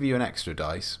going to give you an extra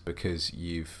dice because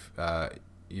you've got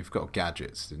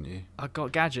gadgets, didn't you? I've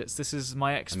got gadgets. This is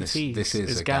my expertise. This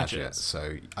is a gadgets. Gadget,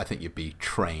 so I think you'd be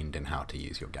trained in how to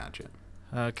use your gadget.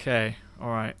 Okay. All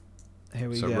right. Here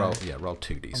we go. Roll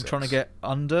 2d6. I'm trying to get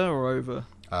under or over.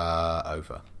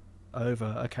 Over.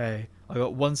 Over. Okay. I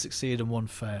got 1 succeed and 1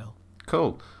 fail.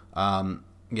 Cool.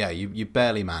 You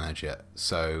barely manage it.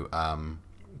 So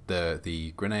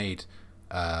the grenade,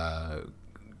 the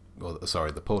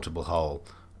portable hull,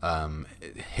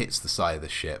 it hits the side of the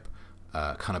ship,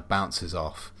 kind of bounces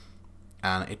off,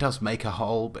 and it does make a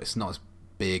hole, but it's not as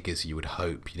big as you would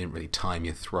hope. You didn't really time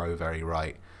your throw very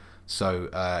right, so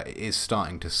it is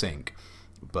starting to sink,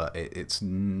 but it's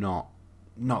not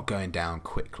going down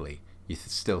quickly. You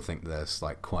still think there's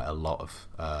like quite a lot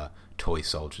of toy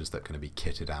soldiers that are going to be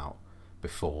kitted out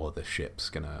before the ship's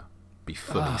going to be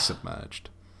fully submerged.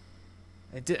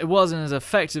 It wasn't as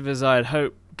effective as I had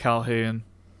hoped, Calhoun.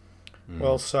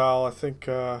 Well, Sal, I think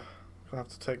we'll have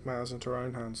to take matters into our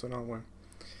own hands then, aren't we?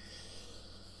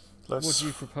 What do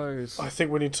you propose? I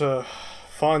think we need to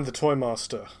find the Toy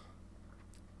Master.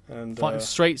 And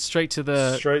straight to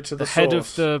the head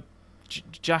of the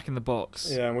Jack in the Box.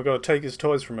 Yeah, and we've got to take his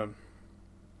toys from him.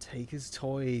 Take his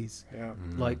toys. Yeah.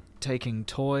 Like taking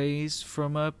toys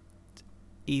from a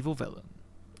evil villain.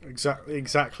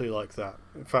 Exactly like that.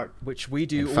 In fact, which we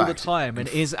do all the time, and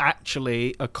is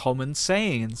actually a common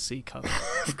saying in Sea Cover.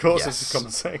 Of course, it's a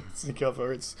common saying in Sea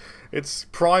Cover. It's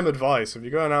prime advice. If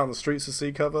you're going out on the streets of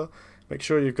Sea Cover, make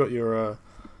sure you've got your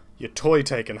toy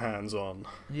taken hands on.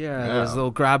 Yeah, those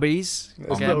little grabbies.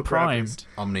 Again, primed.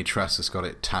 Omnitress has got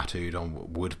it tattooed on what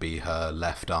would be her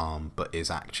left arm, but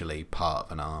is actually part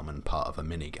of an arm and part of a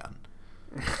minigun.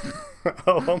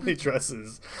 Omnitress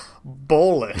is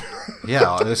balling.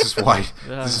 Yeah, this is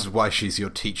why she's your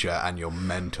teacher and your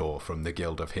mentor from the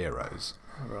Guild of Heroes.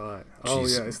 Right.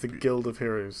 It's the Guild of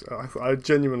Heroes. I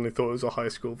genuinely thought it was a high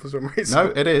school for some reason.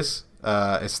 No, it is.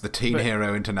 It's the Teen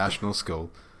Hero International School.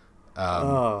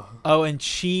 And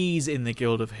she's in the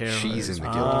Guild of Heroes. She's in the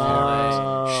Guild of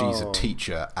Heroes. She's a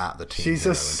teacher at the Teen She's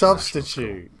Hero a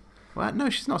substitute. School. Well, no,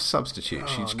 she's not a substitute.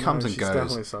 She comes and goes. She's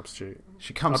definitely a substitute.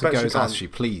 She comes and goes as she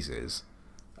pleases.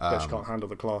 I bet she can't handle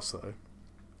the class, though.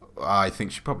 I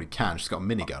think she probably can. She's got a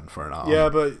minigun for an arm. Yeah,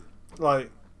 but,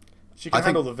 she can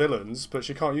handle the villains, but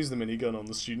she can't use the minigun on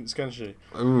the students, can she?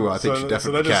 Ooh, I think she definitely can.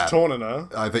 So they're just taunting her.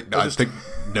 I think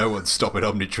no one's stopping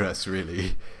Omnitress,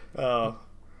 really. Oh.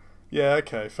 Yeah,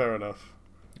 okay, fair enough.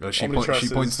 Well, she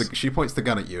points the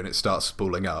gun at you and it starts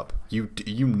spooling up. You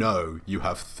know you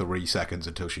have 3 seconds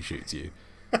until she shoots you.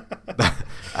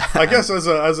 I guess as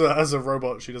a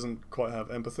robot, she doesn't quite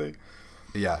have empathy.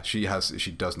 Yeah, she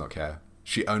does not care.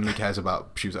 She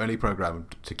was only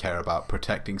programmed to care about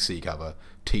protecting Sea Cover,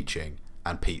 teaching,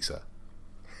 and pizza.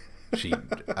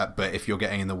 But if you're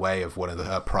getting in the way of one of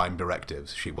her prime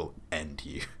directives, she will end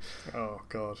you. Oh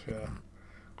God, yeah.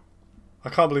 I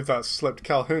can't believe that slipped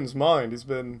Calhoun's mind. He's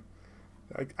been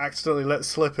accidentally let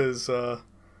slip his love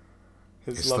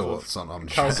thoughts of on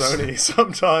calzone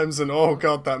sometimes, and oh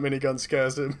God, that minigun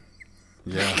scares him.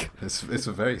 Yeah, it's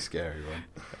a very scary one.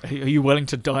 Are you willing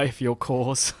to die for your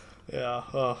cause? Yeah.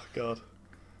 Oh God.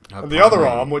 And the other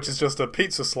arm, which is just a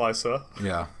pizza slicer.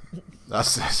 Yeah,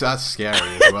 that's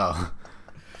scary as well.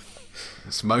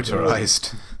 It's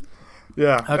motorized.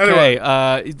 Yeah. Okay.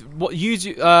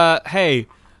 Anyway. Hey,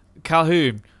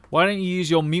 Calhoun, why don't you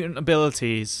use your mutant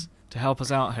abilities to help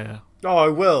us out here? Oh, I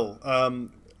will.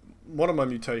 One of my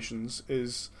mutations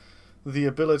is the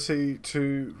ability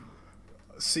to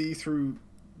see through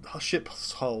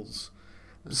ship's hulls.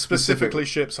 Specifically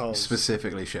ship's hulls.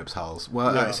 Specifically ship's hulls.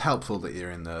 Well, Yeah. it's helpful that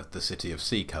you're in the city of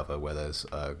sea cover where there's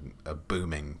a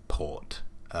booming port.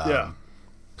 Yeah.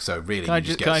 So really, Can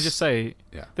I just say,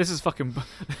 Yeah. this is fucking.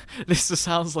 This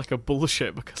sounds like a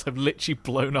bullshit because I've literally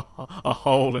blown a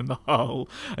hole in the hull,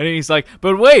 and he's like,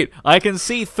 "But wait, I can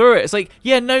see through it." It's like,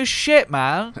 yeah, no shit,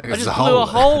 man. I There's just a blew hole. a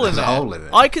hole in There's it. a hole in it.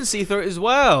 I can see through it as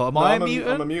well. Am No, I a I'm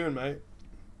mutant? I'm a mutant, mate.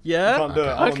 Yeah. Can't do it.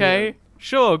 I'm a Okay. mutant.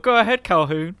 Sure. Go ahead,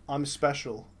 Calhoun. I'm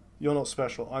special. You're not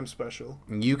special. I'm special.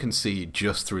 You can see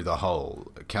just through the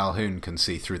hole. Calhoun can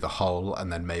see through the hole,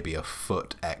 and then maybe a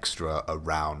foot extra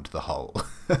around the hole.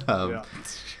 Yeah.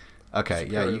 Okay,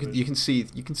 yeah, you can see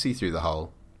through the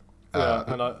hole. Yeah,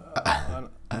 and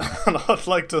I'd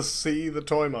like to see the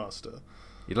Toy Master.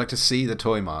 You'd like to see the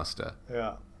Toy Master.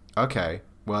 Yeah. Okay,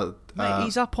 well, Mate,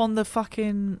 he's up on the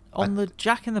fucking the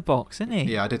Jack in the Box, isn't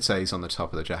he? yeah, I did say he's on the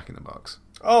top of the Jack in the Box.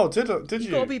 Oh, did you?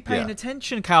 You gotta be paying Yeah.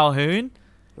 attention, Calhoun.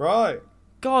 Right.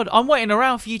 God, I'm waiting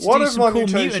around for you to One do of some my cool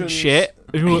mutant mutations- shit.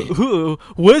 And you're like,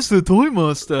 "Huh, where's the Toy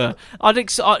Master?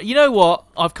 You know what?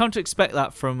 I've come to expect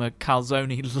that from a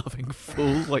calzone-loving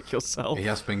fool like yourself. He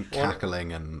has been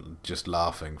cackling and just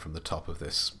laughing from the top of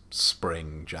this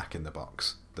spring Jack in the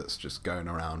Box that's just going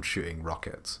around shooting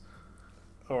rockets.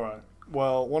 All right.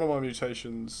 Well, one of my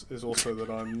mutations is also that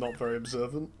I'm not very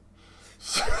observant.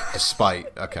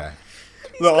 Despite, okay.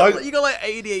 No, You got like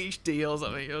ADHD or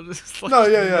something. You're just like No,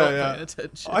 yeah, not yeah. paying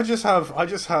attention. I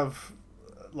just have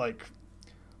like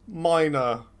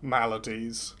minor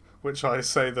maladies, which I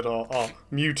say that are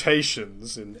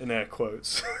mutations in air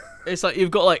quotes. It's like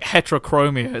you've got like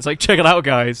heterochromia. It's like, check it out,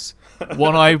 guys.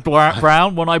 One eye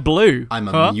brown, one eye blue. I'm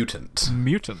a Huh? mutant.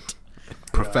 Mutant.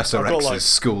 Professor I've got, X's like-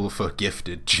 School for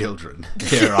Gifted Children.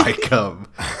 Here I come.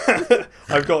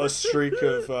 I've got a streak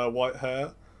of white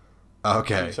hair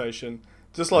Okay. mutation,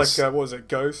 just like what was it,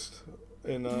 Ghost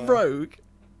in Rogue.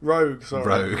 Rogue, sorry,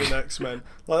 Rogue. in X-Men.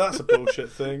 Like that's a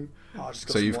bullshit thing. Oh, I just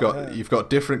got So some you've white got hair. you've got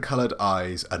different coloured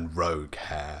eyes and rogue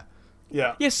hair.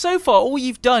 Yeah, Yeah, so far all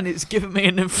you've done is given me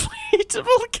an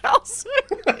inflatable calcium.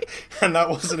 and that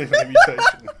wasn't even a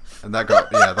mutation. And that got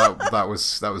that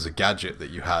was a gadget that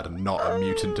you had and not a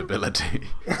mutant ability.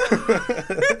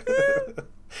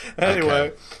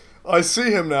 Anyway, Okay. I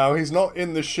see him now. He's not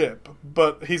in the ship,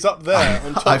 but he's up there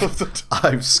on top of the.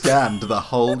 I've scanned the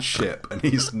whole ship and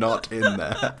he's not in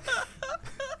there.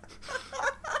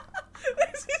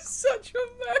 This is such a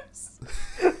mess.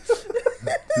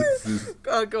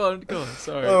 Go on.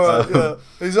 Sorry. Alright, yeah.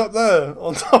 He's up there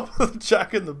on top of the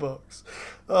Jack in the Box.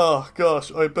 Oh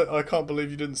gosh, I can't believe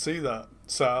you didn't see that,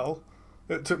 Sal.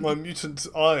 It took my mutant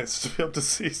eyes to be able to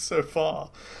see so far.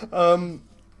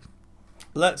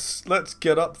 Let's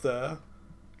get up there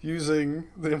using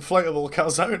the inflatable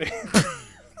calzone,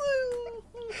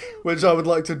 which I would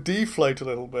like to deflate a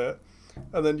little bit,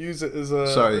 and then use it as a.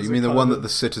 Sorry, as you a mean the kind one of- that the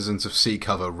citizens of Sea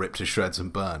Cover ripped to shreds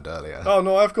and burned earlier? Oh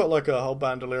no, I've got like a whole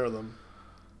bandolier of them.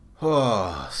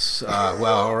 Oh, well,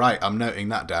 all right. I'm noting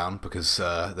that down because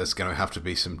there's going to have to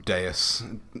be some Deus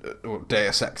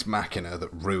Ex Machina that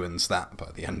ruins that by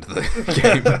the end of the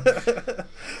game.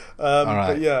 All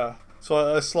right. But yeah,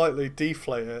 so I slightly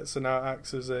deflate it, so now it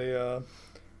acts as a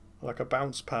like a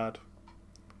bounce pad.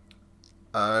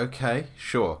 Okay,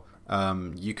 sure.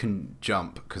 You can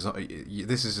jump because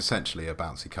this is essentially a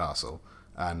bouncy castle,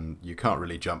 and you can't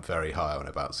really jump very high on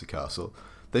a bouncy castle.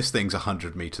 This thing's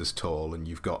 100 meters tall, and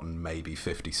you've gotten maybe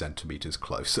 50 centimeters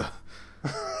closer.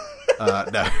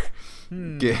 No,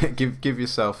 give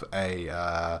yourself a.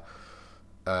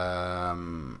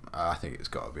 I think it's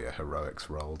got to be a heroics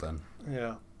roll then.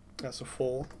 Yeah, that's a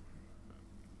 4.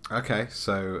 Okay,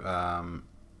 so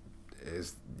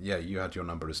you had your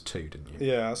number as 2, didn't you?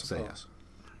 Yeah, that's So, a yeah. pass.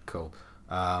 Cool.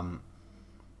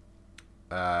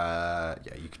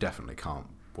 You definitely can't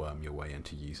worm your way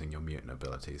into using your mutant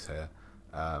abilities here,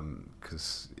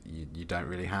 because you don't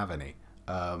really have any.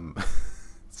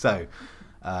 So,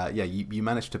 you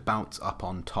managed to bounce up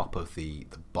on top of the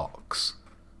box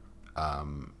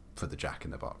for the Jack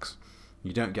in the Box.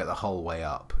 You don't get the whole way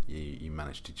up. You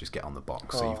managed to just get on the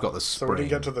box. So you've got the So spring. we didn't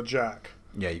get to the Jack.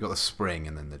 Yeah, you got the spring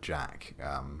and then the Jack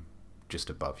just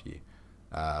above you.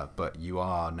 But you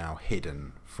are now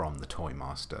hidden from the Toy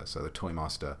Master. So the Toy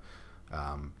Master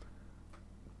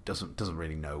doesn't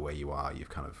really know where you are. You've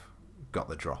kind of got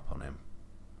the drop on him.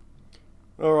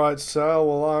 All right, Sal.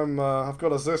 Well, I've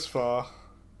got us this far.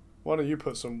 Why don't you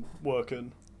put some work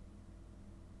in?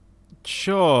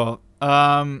 Sure.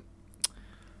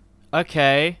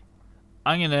 Okay.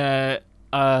 I'm gonna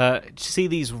see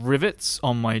these rivets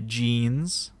on my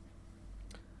jeans.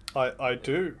 I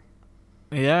do.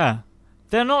 Yeah.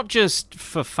 They're not just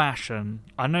for fashion.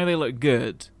 I know they look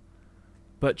good,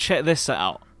 but check this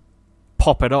out.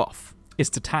 Pop it off. It's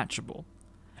detachable.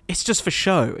 It's just for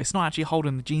show. It's not actually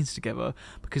holding the jeans together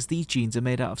because these jeans are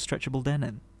made out of stretchable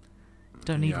denim. You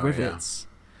don't need rivets.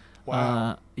 Yeah.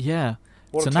 Wow. Yeah.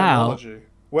 What so a technology. Now,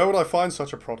 where would I find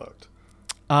such a product?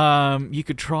 You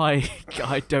could try.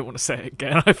 I don't want to say it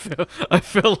again. I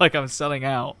feel like I'm selling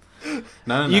out.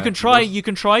 No. You can try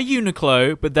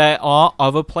Uniqlo, but there are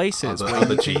other places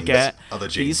where you can get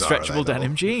these stretchable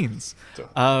denim jeans.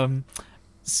 So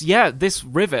yeah, this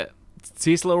rivet.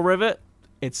 See this little rivet?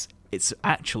 It's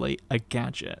actually a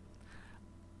gadget.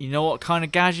 You know what kind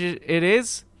of gadget it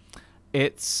is?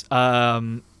 It's a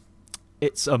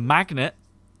magnet,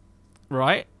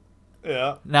 right?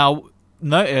 Yeah. Now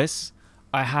notice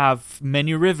I have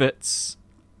many rivets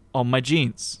on my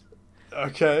jeans.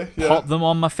 Okay, yeah. Pop them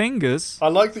on my fingers. I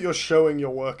like that you're showing you're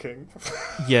working.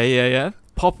 Yeah.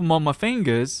 Pop them on my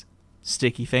fingers.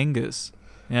 Sticky fingers.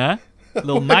 Yeah?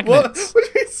 Little magnets. What do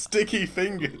you mean sticky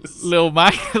fingers? Little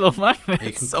magnets on my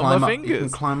fingers. You can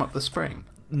climb up the spring.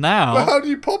 Now... But how do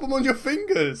you pop them on your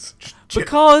fingers?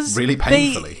 Because... Really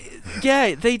painfully.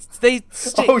 They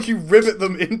stick... Oh, you rivet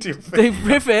them into your fingers. They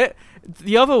rivet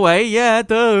the other way, yeah,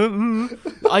 duh.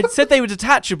 I said they were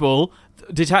detachable.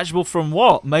 Detachable from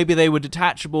what? Maybe they were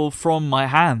detachable from my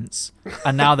hands,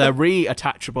 and now they're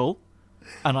reattachable,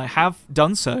 and I have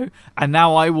done so, and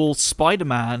now I will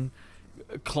Spider-Man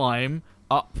climb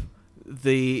up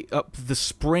the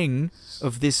spring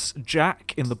of this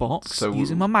jack in the box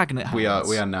using my magnet hands.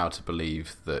 We are now to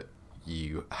believe that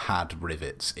you had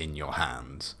rivets in your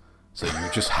hands, so you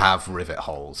just have rivet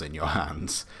holes in your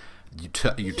hands.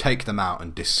 You take them out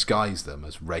and disguise them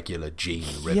as regular jean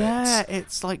rivets. Yeah,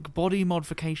 it's like body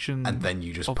modification. And then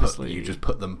you just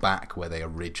put them back where they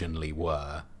originally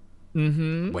were.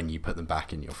 Mm-hmm. When you put them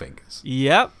back in your fingers.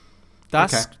 Yep,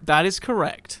 that is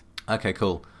correct. Okay,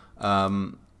 cool.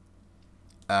 You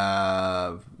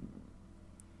know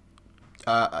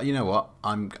what?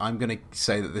 I'm gonna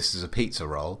say that this is a pizza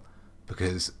roll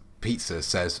because pizza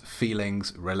says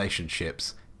feelings,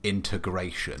 relationships,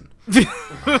 integration.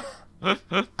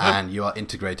 And you are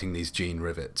integrating these jean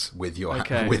rivets with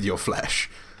your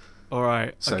flesh. All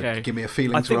right. So okay. Give me a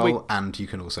feelings roll, and you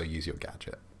can also use your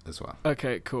gadget as well.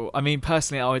 Okay, cool. I mean,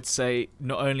 personally, I would say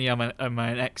not only am I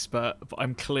an expert, but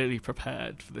I'm clearly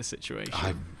prepared for this situation.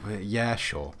 Yeah,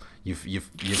 sure. You've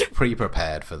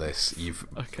pre-prepared for this. You've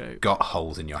got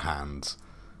holes in your hands.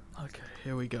 Okay,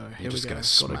 here we go. You're just gonna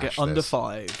smash Gotta get under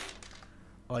 5.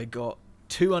 I got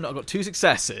 2 I've got 2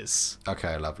 successes.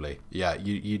 Okay, lovely. Yeah,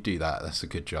 you do that. That's a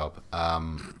good job.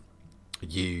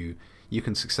 You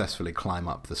can successfully climb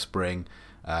up the spring.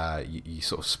 You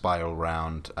sort of spiral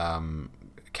round.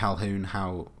 Calhoun,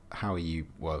 how are you?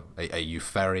 Well, are you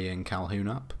ferrying Calhoun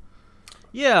up?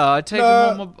 Yeah, I take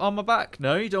him on my back.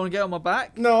 No, you don't want to get on my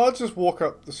back? No, I'll just walk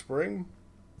up the spring.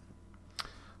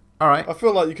 All right. I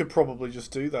feel like you could probably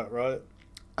just do that, right?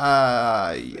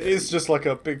 It's just like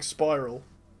a big spiral.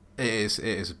 It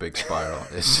is a big spiral.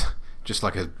 It's just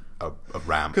like a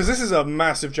ramp. Because this is a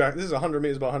massive jack. This is 100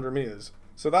 meters by 100 meters.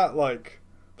 So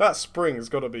that spring has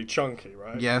got to be chunky,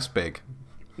 right? Yeah, it's big.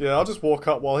 Yeah, I'll just walk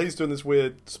up while he's doing this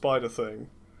weird spider thing.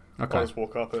 Okay. I'll just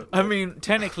walk up it. I mean,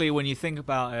 technically, when you think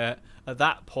about it, at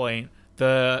that point,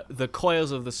 the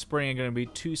coils of the spring are going to be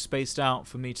too spaced out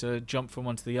for me to jump from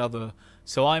one to the other.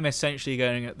 So I'm essentially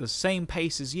going at the same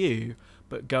pace as you,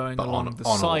 but going along the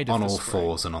side of the spring. On all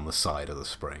fours and on the side of the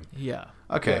spring. Yeah.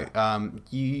 Okay.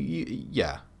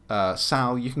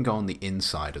 Sal, you can go on the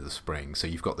inside of the spring, so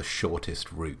you've got the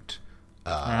shortest route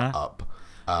up.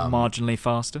 Marginally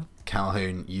faster.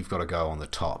 Calhoun, you've got to go on the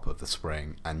top of the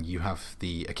spring, and you have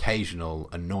the occasional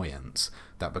annoyance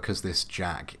that because this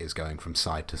jack is going from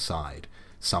side to side,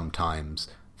 sometimes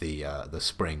the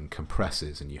spring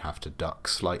compresses and you have to duck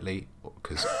slightly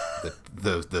because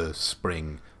the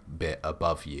spring bit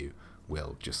above you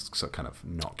will just sort of kind of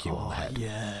knock you on the head.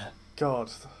 Yeah.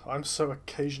 God, I'm so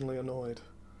occasionally annoyed.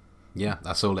 Yeah,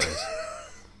 that's all it is.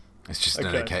 It's just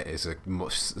it's a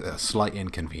slight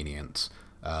inconvenience.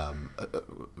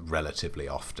 Relatively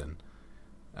often,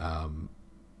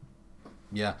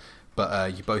 but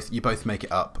you both make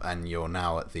it up, and you're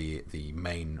now at the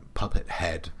main puppet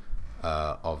head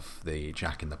of the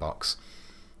Jack in the Box.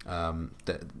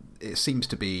 It seems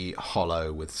to be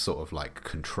hollow with sort of like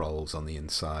controls on the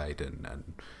inside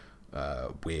and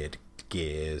weird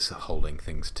gears holding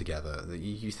things together.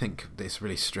 You think it's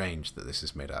really strange that this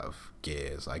is made out of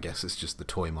gears. I guess it's just the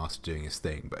toy master doing his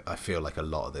thing, but I feel like a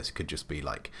lot of this could just be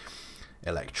like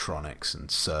electronics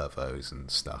and servos and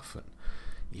stuff, and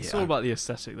It's all about the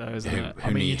aesthetic, though, isn't it? who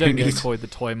I mean, you don't get Toy the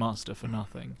Toy Master for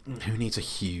nothing. Who needs a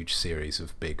huge series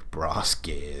of big brass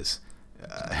gears?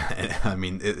 I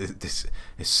mean, this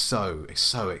is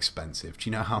so expensive. Do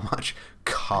you know how much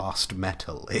cast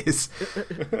metal is?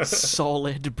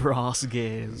 Solid brass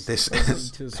gears. This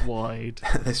meters wide.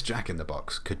 This Jack in the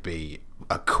Box could be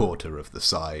a quarter of the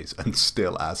size and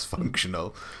still as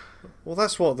functional. Well,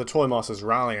 that's what the Toy Master's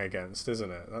rallying against,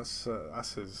 isn't it? That's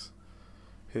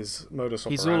his modus operandi.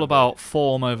 He's all about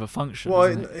form over function. Well,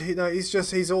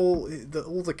 isn't he's all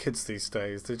the kids these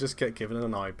days. They just get given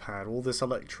an iPad, all this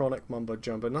electronic mumbo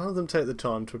jumbo. None of them take the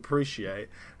time to appreciate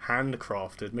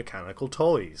handcrafted mechanical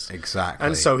toys. Exactly.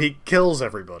 And so he kills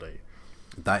everybody.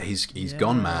 That he's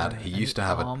gone mad. He used to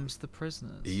have arms the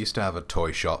prisoners. He used to have a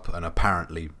toy shop and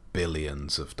apparently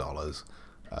billions of dollars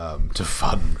to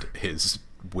fund his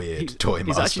weird toy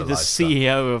master lifestyle. He's actually the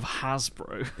CEO of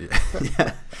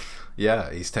Hasbro.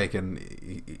 Yeah, he's taken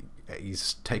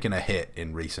a hit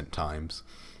in recent times.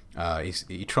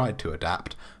 He tried to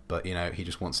adapt, but he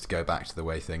just wants to go back to the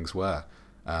way things were.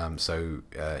 So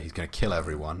he's going to kill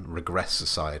everyone, regress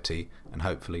society, and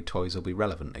hopefully toys will be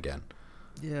relevant again.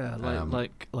 Yeah,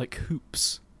 like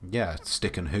hoops. Yeah,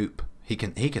 stick and hoop. He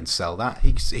can sell that.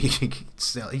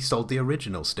 He sold the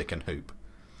original stick and hoop.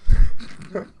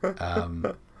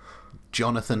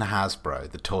 Jonathan Hasbro,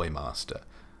 the Toy Master.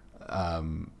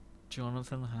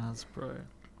 Jonathan Hasbro.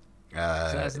 Is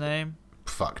that his name?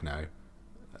 Fuck no.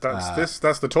 That's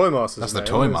the Toy Master's name. That's the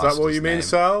Toy Master's name. Is that what you mean,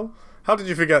 Sal? How did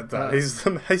you forget that?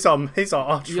 He's our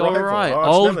arch rival. You're right.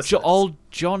 Old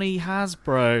Johnny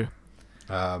Hasbro.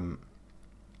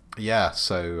 Yeah.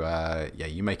 So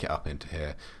you make it up into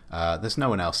here. There's no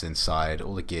one else inside.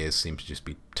 All the gears seem to just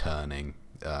be turning,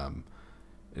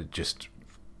 just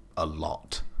a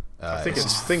lot. I think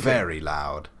it's very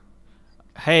loud.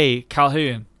 Hey,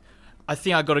 Calhoun. I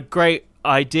think I got a great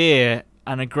idea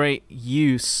and a great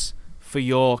use for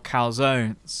your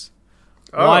calzones.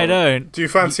 Oh, why don't... Do you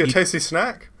fancy a tasty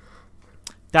snack?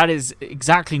 That is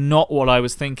exactly not what I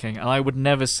was thinking, and I would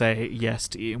never say yes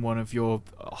to eating one of your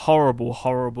horrible,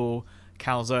 horrible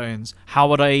calzones. How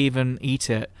would I even eat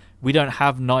it? We don't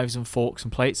have knives and forks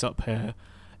and plates up here.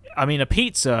 I mean, a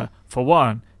pizza, for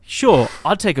one... Sure,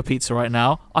 I'd take a pizza right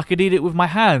now. I could eat it with my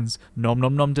hands. Nom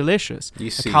nom nom, delicious. You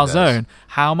see a calzone.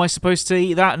 How am I supposed to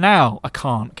eat that now? I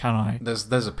can't, can I?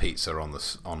 There's a pizza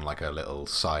on like a little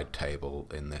side table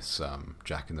in this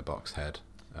Jack in the Box head.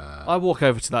 I walk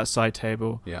over to that side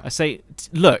table. Yeah. I say,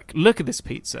 look at this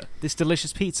pizza. This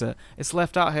delicious pizza. It's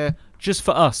left out here just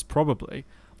for us, probably.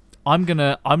 I'm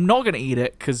not gonna eat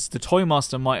it because the Toy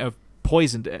Master might have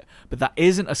poisoned it, but that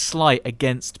isn't a slight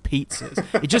against pizzas.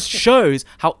 It just shows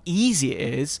how easy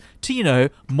it is to,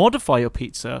 modify your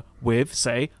pizza with,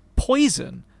 say,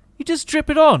 poison. You just drip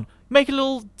it on, make a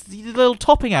little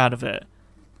topping out of it.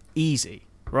 Easy,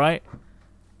 right?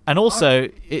 And also,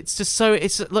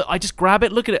 look, I just grab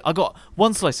it, look at it, I got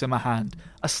one slice in my hand,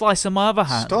 a slice in my other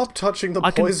hand. Stop touching the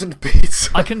poisoned pizza.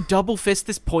 I can double fist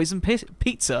this poison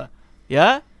pizza,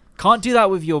 yeah? Can't do that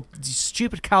with your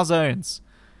stupid calzones.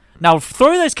 Now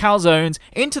throw those calzones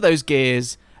into those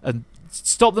gears and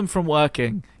stop them from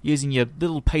working using your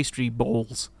little pastry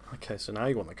balls. Okay, so now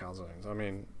you want the calzones. I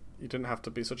mean, you didn't have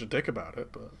to be such a dick about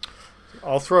it, but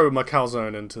I'll throw my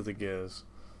calzone into the gears.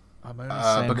 I'm only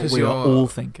saying what we are all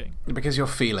thinking. Because your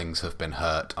feelings have been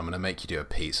hurt, I'm going to make you do a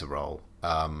pizza roll.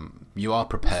 You are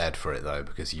prepared for it though,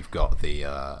 because you've got the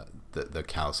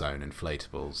calzone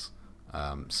inflatables.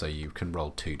 So you can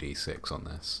roll 2d6 on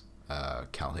this,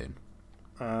 Calhoun.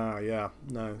 Yeah.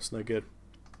 No, it's no good.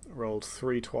 Rolled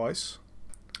 3 twice.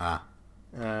 That's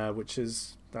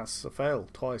a fail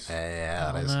twice.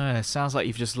 Yeah, that is. No, it sounds like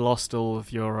you've just lost all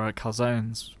of your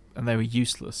calzones and they were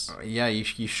useless. Yeah, you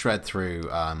shred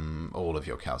through all of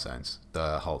your calzones,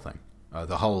 the whole thing.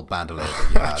 The whole bandolier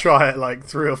that you had. I try it like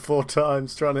 3 or 4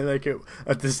 times, trying to make it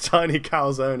at this tiny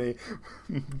calzone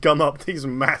gum up these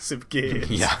massive gears.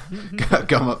 Yeah,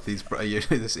 gum up these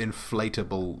this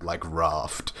inflatable like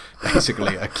raft,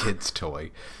 basically a kid's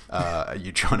toy.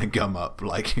 You're trying to gum up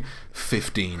like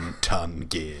 15-ton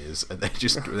gears, and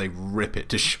they rip it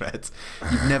to shreds.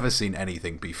 You've never seen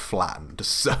anything be flattened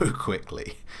so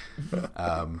quickly.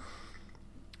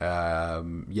 It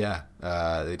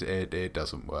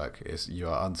doesn't work. You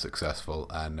are unsuccessful,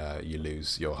 and you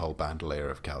lose your whole bandolier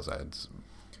of calzones.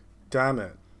 Damn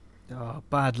it. Oh,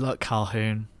 bad luck,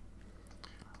 Calhoun.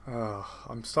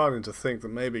 I'm starting to think that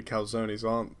maybe calzones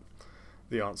aren't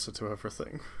the answer to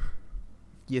everything.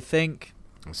 You think?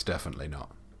 It's definitely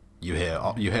not. You hear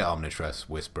Omnitress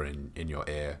whisper in your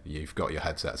ear. You've got your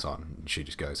headsets on, and she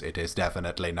just goes, "It is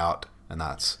definitely not," and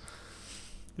that's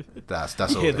That's You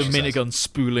all hear that the she says. minigun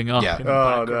spooling up Yeah. in the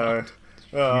Oh background.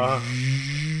 no.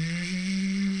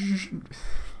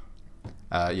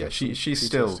 She's PTSD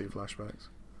still flashbacks.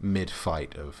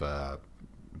 mid-fight of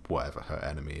whatever her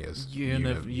enemy is.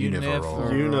 Unilever.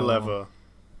 Unilever.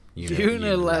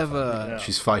 Unilever. Yeah.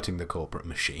 She's fighting the corporate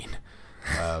machine.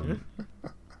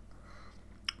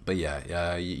 But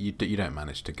yeah, you don't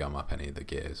manage to gum up any of the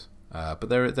gears. But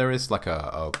there is like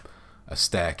a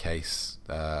staircase,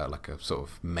 like a sort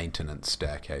of maintenance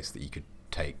staircase that you could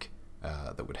take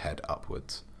that would head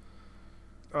upwards.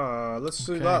 Let's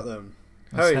do Okay. that then.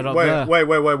 Let's head up there.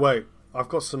 Wait. I've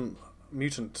got some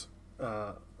mutant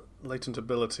latent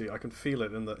ability. I can feel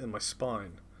it in my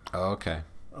spine. Oh, okay.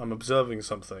 I'm observing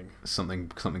something. Something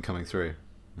coming through.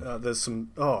 There's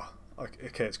some. Oh,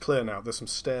 okay. It's clear now. There's some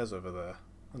stairs over there,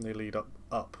 and they lead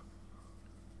up.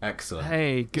 Excellent.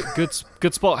 Hey,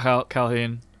 good spot,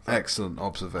 Calhoun. Excellent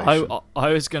observation. I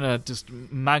was gonna just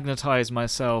magnetize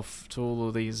myself to all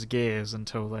of these gears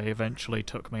until they eventually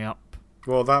took me up.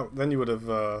 Well, then you would have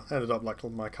ended up like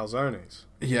my calzones.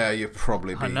 Yeah, you'd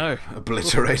probably I be know.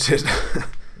 obliterated.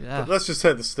 Yeah. But let's just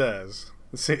take the stairs.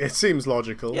 It seems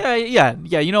logical. Yeah.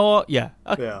 You know what? Yeah.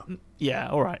 Yeah. Yeah.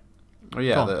 All right. Well,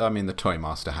 yeah, Go on. the Toy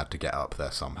Master had to get up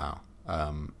there somehow.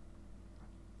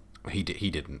 He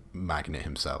didn't magnet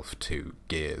himself to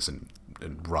gears and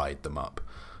ride them up.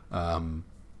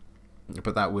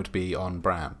 But that would be on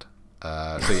brand.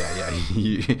 So yeah.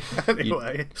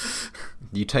 Anyway.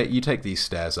 You take these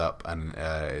stairs up, and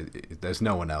there's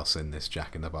no one else in this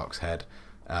Jack in the Box head.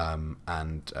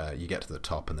 And you get to the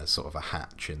top, and there's sort of a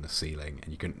hatch in the ceiling,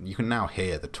 and you can now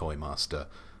hear the Toy Master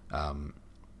on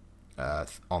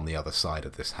the other side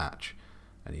of this hatch,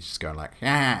 and he's just going like,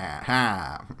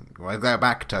 we'll go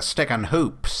back to stick and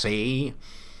hoop, see?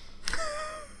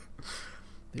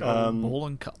 The old ball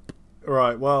and cup.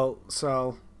 Right. Well,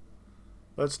 Sal,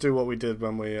 let's do what we did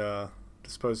when we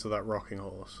disposed of that rocking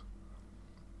horse.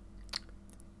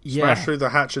 Yeah. Smash through the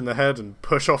hatch in the head and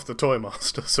push off the Toy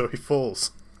Master so he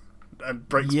falls and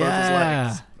breaks both his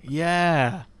legs.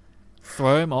 Yeah.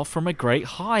 Throw him off from a great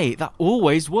height. That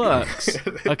always works.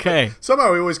 Okay.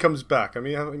 Somehow he always comes back. I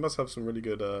mean, he must have some really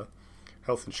good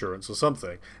health insurance or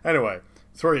something. Anyway,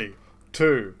 3,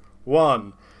 2,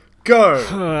 1,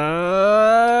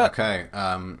 go! Okay,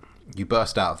 you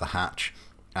burst out of the hatch,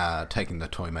 taking the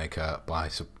Toy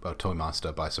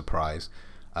Master by surprise.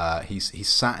 He's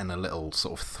sat in a little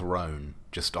sort of throne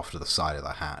just off to the side of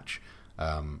the hatch,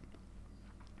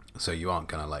 so you aren't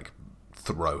gonna like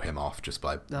throw him off just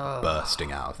by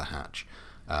bursting out of the hatch.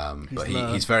 But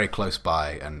he's very close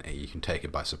by, and you can take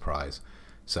it by surprise.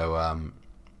 So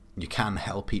you can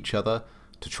help each other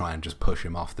to try and just push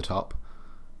him off the top.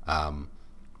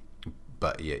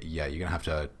 But yeah, you're gonna have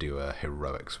to do a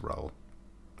heroics roll.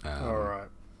 All right.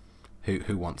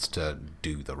 Who wants to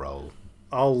do the roll?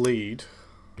 I'll lead.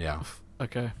 Yeah.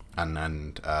 Okay.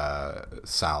 And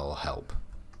Sal will help.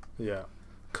 Yeah.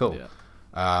 Cool.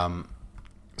 Yeah.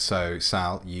 So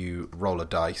Sal, you roll a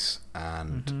dice,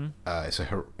 and it's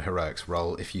a heroics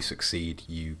roll. If you succeed,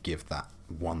 you give that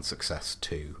one success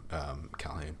to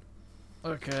Calhoun.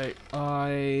 Okay.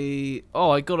 I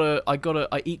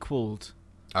equaled.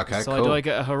 Okay, so cool. do I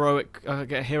get a heroic? I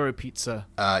get a hero pizza.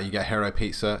 You get hero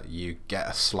pizza. You get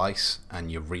a slice, and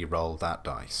you re-roll that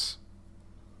dice.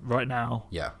 Right now.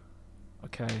 Yeah.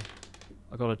 Okay.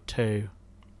 I got a 2.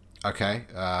 Okay.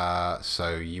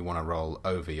 So you want to roll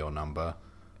over your number.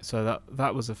 So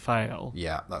that was a fail.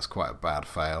 Yeah, that's quite a bad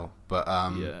fail. But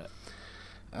yeah.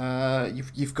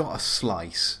 you've got a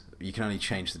slice. You can only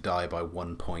change the die by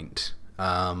 1 point.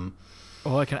 Or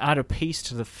I can add a piece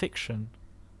to the fiction.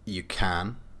 You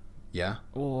can, yeah.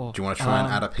 Or, do you want to try and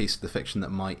add a piece to the fiction that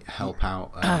might help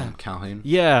out Calhoun?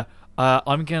 Yeah,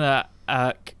 I'm gonna.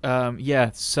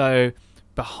 So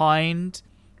behind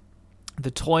the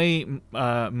Toy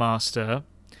Master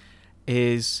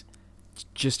is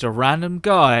just a random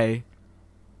guy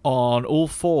on all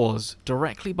fours,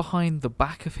 directly behind the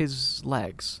back of his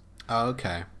legs. Oh,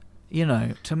 okay. You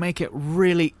know, to make it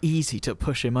really easy to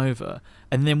push him over.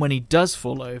 And then when he does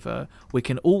fall over, we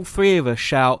can all three of us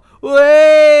shout,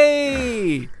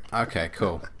 "Way!" Okay,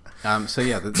 cool. So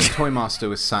yeah, the Toy Master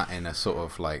was sat in a sort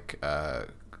of like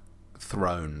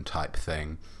throne type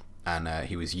thing, and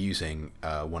he was using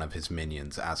one of his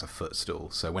minions as a footstool.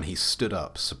 So when he stood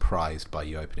up, surprised by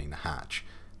you opening the hatch,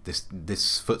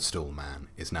 this footstool man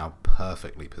is now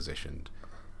perfectly positioned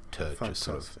to just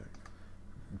sort of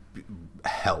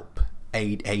help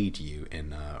aid you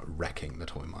in wrecking the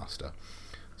Toy Master.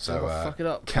 So fuck it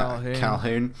up, Calhoun.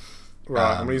 Calhoun.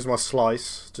 Right, I'm gonna use my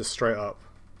slice just straight up.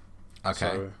 Okay.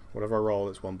 So whatever I roll,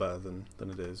 it's one better than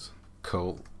it is.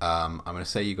 Cool. I'm going to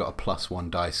say you got a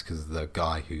 +1 dice because of the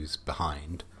guy who's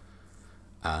behind.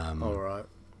 All right.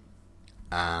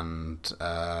 And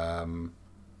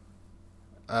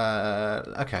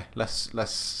okay,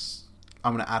 let's.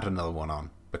 I'm going to add another one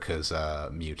on because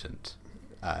mutant,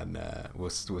 and we'll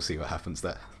see what happens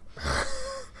there.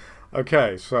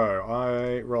 Okay, so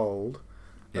I rolled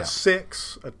a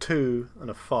 6, a 2, and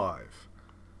a 5.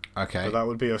 Okay. So that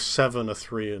would be a 7, a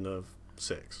 3, and a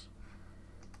 6.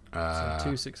 So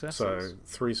 2 successes. So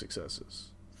 3 successes.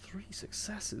 3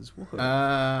 successes. Whoa.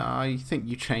 I think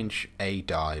you change a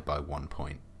die by 1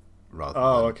 point rather than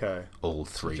okay. all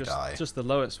 3 die. Just the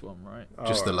lowest one, right?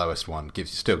 Just the lowest one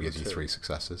still gives you 3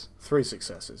 successes. 3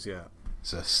 successes, yeah.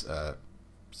 So,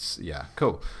 yeah,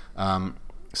 cool.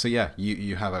 So yeah,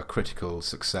 you have a critical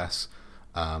success.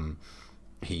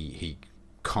 He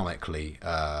comically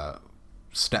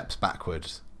steps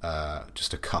backwards,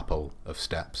 just a couple of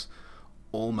steps,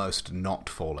 almost not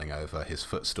falling over his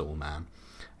footstool man.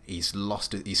 He's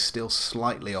lost it. He's still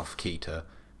slightly off Keita.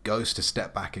 Goes to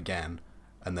step back again,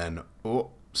 and then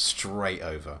straight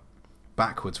over,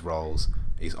 backwards rolls.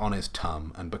 He's on his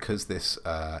tum, and because this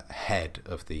head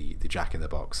of the Jack in the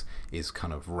Box is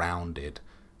kind of rounded,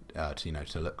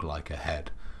 to look like a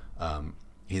head,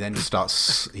 he just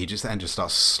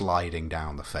starts sliding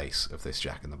down the face of this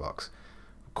Jack in the Box,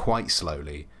 quite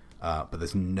slowly. But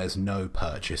there's no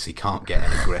purchase. He can't get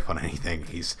any grip on anything.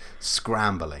 He's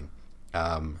scrambling.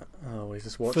 He's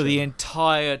just watching. For the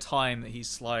entire time that he's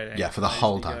sliding. Yeah, for the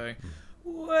whole time. Going,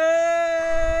 way!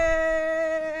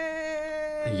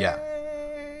 Yeah.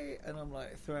 And I'm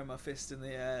like throwing my fist in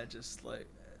the air, just like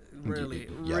Yeah.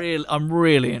 really, I'm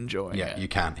really enjoying it. Yeah, you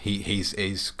can.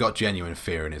 He's got genuine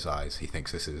fear in his eyes. He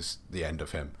thinks this is the end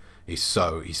of him. He's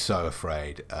so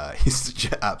afraid.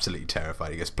 He's absolutely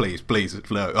terrified. He goes, please,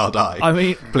 no, I'll die. I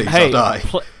mean, please, hey, I'll die.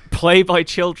 Play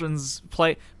children's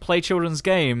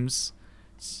games.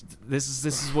 This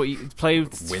is what you play.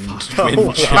 Play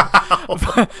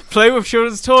with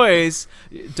children's toys.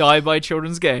 Die by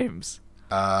children's games.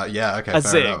 Yeah, okay. A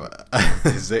fair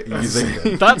zing.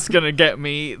 Zing. That's gonna get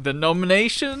me the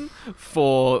nomination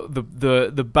for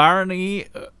the Barony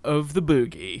of the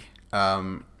Boogie.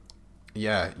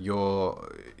 Yeah,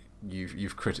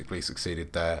 you've critically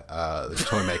succeeded there. The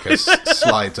toy maker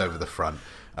slides over the front.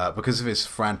 Because of his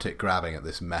frantic grabbing at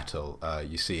this metal,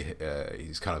 you see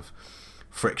he's kind of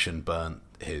friction burnt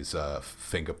his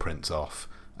fingerprints off.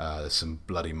 There's some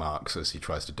bloody marks as he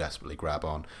tries to desperately grab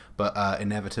on, but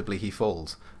inevitably he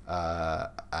falls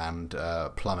and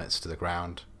plummets to the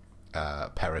ground,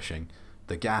 perishing.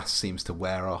 The gas seems to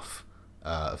wear off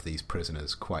of these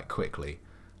prisoners quite quickly,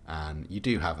 and you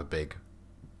do have a big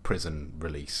prison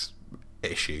release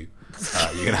issue.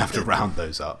 You're going to have to round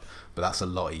those up, but that's a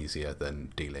lot easier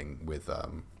than dealing with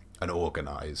an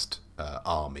organised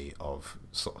army of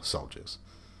soldiers.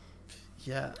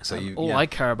 Yeah. So I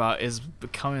care about is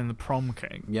becoming the prom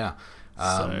king. Yeah.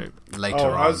 So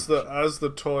Later on, as the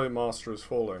toy master is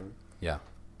falling. Yeah.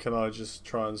 Can I just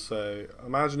try and say,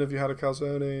 imagine if you had a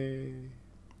calzone?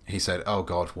 He said, "Oh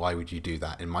God, why would you do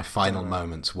that? In my final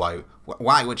moments, why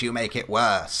would you make it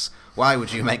worse? Why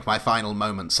would you make my final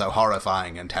moments so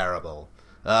horrifying and terrible?"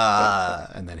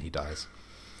 And then he dies.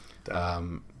 Yeah.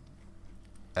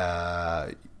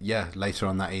 Later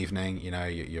on that evening,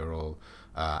 you're all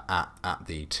at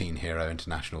the Teen Hero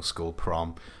International School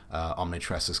prom.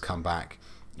 Omnitress has come back.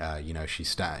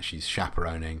 She's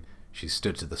chaperoning. She's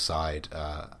stood to the side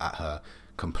at her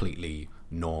completely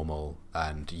normal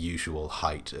and usual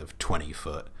height of 20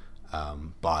 foot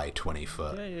by 20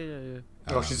 foot. Yeah.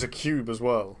 She's a cube as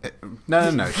well.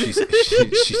 No. She's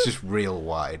just real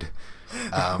wide.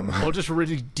 Or just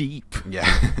really deep. Yeah.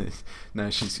 No,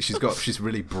 she's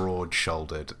really broad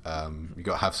shouldered. You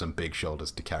got to have some big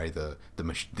shoulders to carry the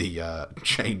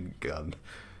chain gun.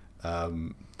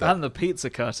 And the pizza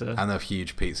cutter. And the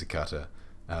huge pizza cutter.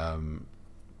 And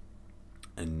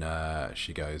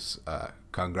she goes,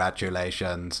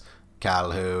 "Congratulations,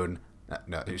 Calhoun."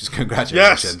 No, just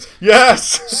congratulations.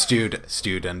 Yes.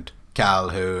 Student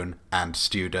Calhoun and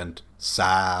student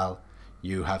Sal,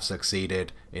 you have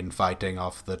succeeded in fighting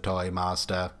off the Toy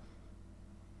Master.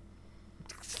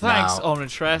 Thanks, Now-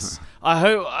 Omnitress. I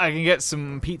hope I can get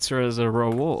some pizza as a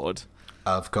reward.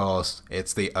 Of course,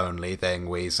 it's the only thing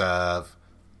we serve.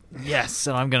 Yes,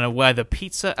 and I'm going to wear the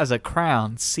pizza as a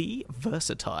crown. See?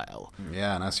 Versatile.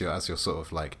 Yeah, and as you're sort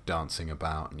of like dancing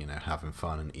about and having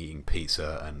fun and eating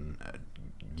pizza and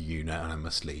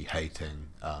unanimously hating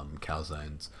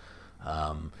calzones,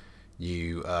 on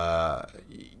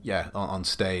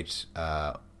stage,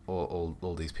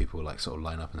 all these people like sort of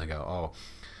line up and they go, "Oh,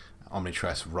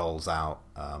 Omnitress rolls out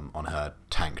on her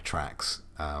tank tracks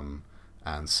and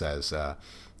says,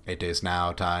 "It is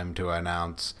now time to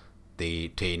announce the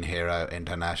Teen Hero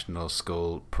International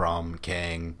School Prom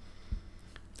King."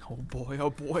 Oh boy,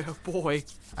 oh boy, oh boy.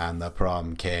 And the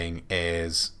prom king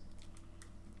is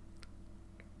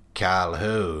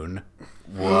Calhoun.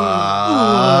 What?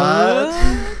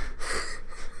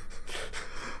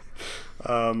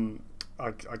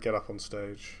 I get up on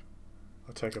stage,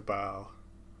 I take a bow,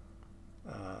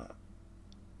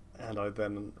 and I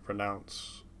then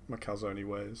renounce my Calzone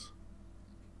ways.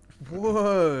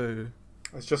 Whoa.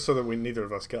 It's just so that neither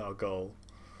of us get our goal.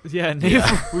 Yeah,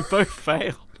 we both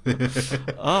failed.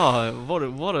 Oh, what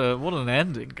an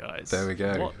ending, guys! There we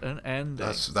go. What an ending.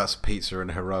 That's Pizza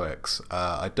and Heroics.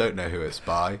 I don't know who it's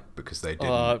by because they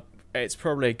didn't. It's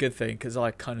probably a good thing because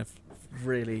I kind of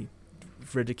really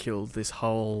ridiculed this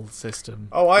whole system.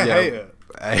 Oh, I hate it.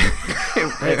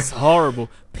 It's horrible.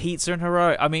 Pizza and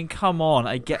Heroic. I mean, come on.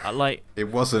 I get it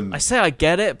wasn't. I say I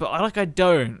get it, but I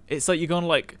don't. It's like you're going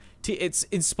like. It's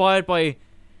inspired by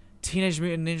Teenage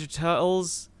Mutant Ninja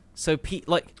Turtles. So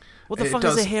what the fuck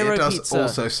is a hero pizza? It does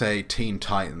also say Teen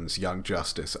Titans, Young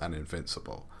Justice, and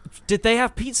Invincible. Did they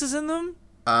have pizzas in them?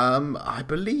 I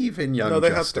believe in Young Justice. No,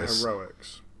 they had the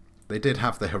Heroics. They did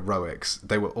have the Heroics.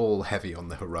 They were all heavy on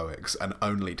the Heroics, and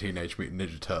only Teenage Mutant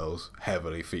Ninja Turtles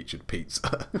heavily featured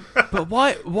pizza. But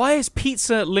why is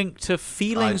pizza linked to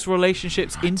feelings,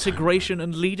 relationships, integration,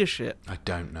 and leadership? I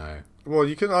don't know. Well,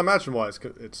 you can imagine why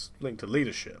it's linked to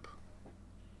leadership.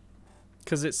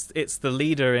 Because it's the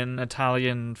leader in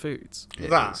Italian foods.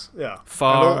 Yeah.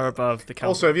 Far above the calzone.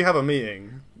 Also, if you have a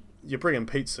meeting, you're bringing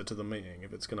pizza to the meeting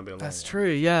if it's going to be a long That's one.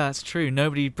 true, yeah, that's true.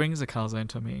 Nobody brings a calzone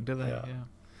to a meeting, do they? Yeah.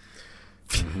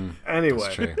 Mm-hmm. Anyway,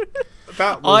 that's true.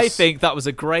 I think that was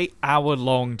a great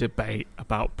hour-long debate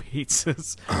about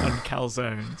pizzas and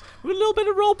calzones. With a little bit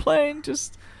of role-playing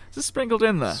just sprinkled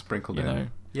in there. Sprinkled you in. know.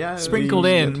 Yeah, sprinkled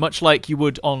in, much like you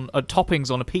would on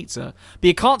toppings on a pizza. But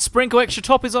you can't sprinkle extra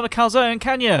toppings on a calzone,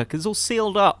 can you? Because it's all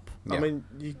sealed up. Yeah. I mean,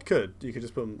 you could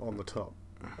just put them on the top.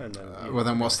 And then, well,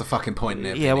 then what's the fucking point in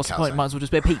it? Yeah, what's the point? Might as well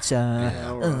just be a pizza.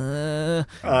 Yeah,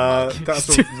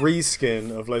 that's a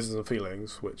reskin of Lasers and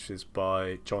Feelings, which is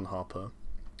by John Harper.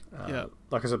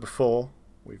 Like I said before,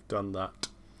 we've done that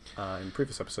in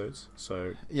previous episodes.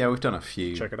 So yeah, we've done a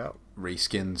few. Check it out.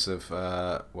 Reskins of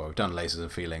we've done Lasers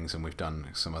and Feelings, and we've done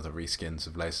some other reskins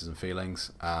of Lasers and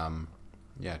Feelings.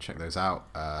 Yeah, check those out.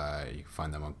 You can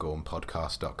find them on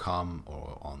gormpodcast.com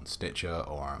or on Stitcher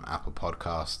or on Apple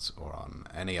Podcasts or on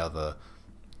any other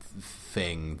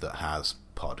thing that has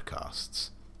podcasts.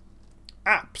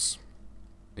 Apps.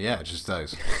 Yeah, just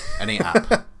those. Any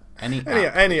app.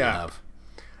 Any app.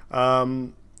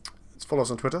 Let's follow us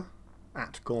on Twitter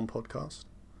 @gormpodcast.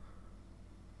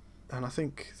 And I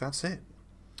think that's it.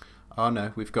 Oh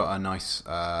no, we've got a nice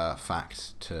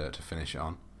fact to finish it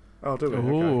on. Oh, do we?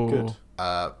 Ooh. Okay, good.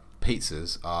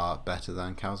 Pizzas are better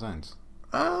than calzones.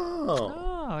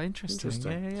 Oh, interesting.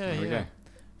 Yeah. There we go.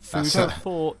 Food for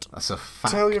thought. That's a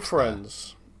fact. Tell your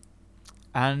friends.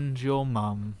 And your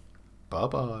mum.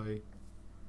 Bye-bye.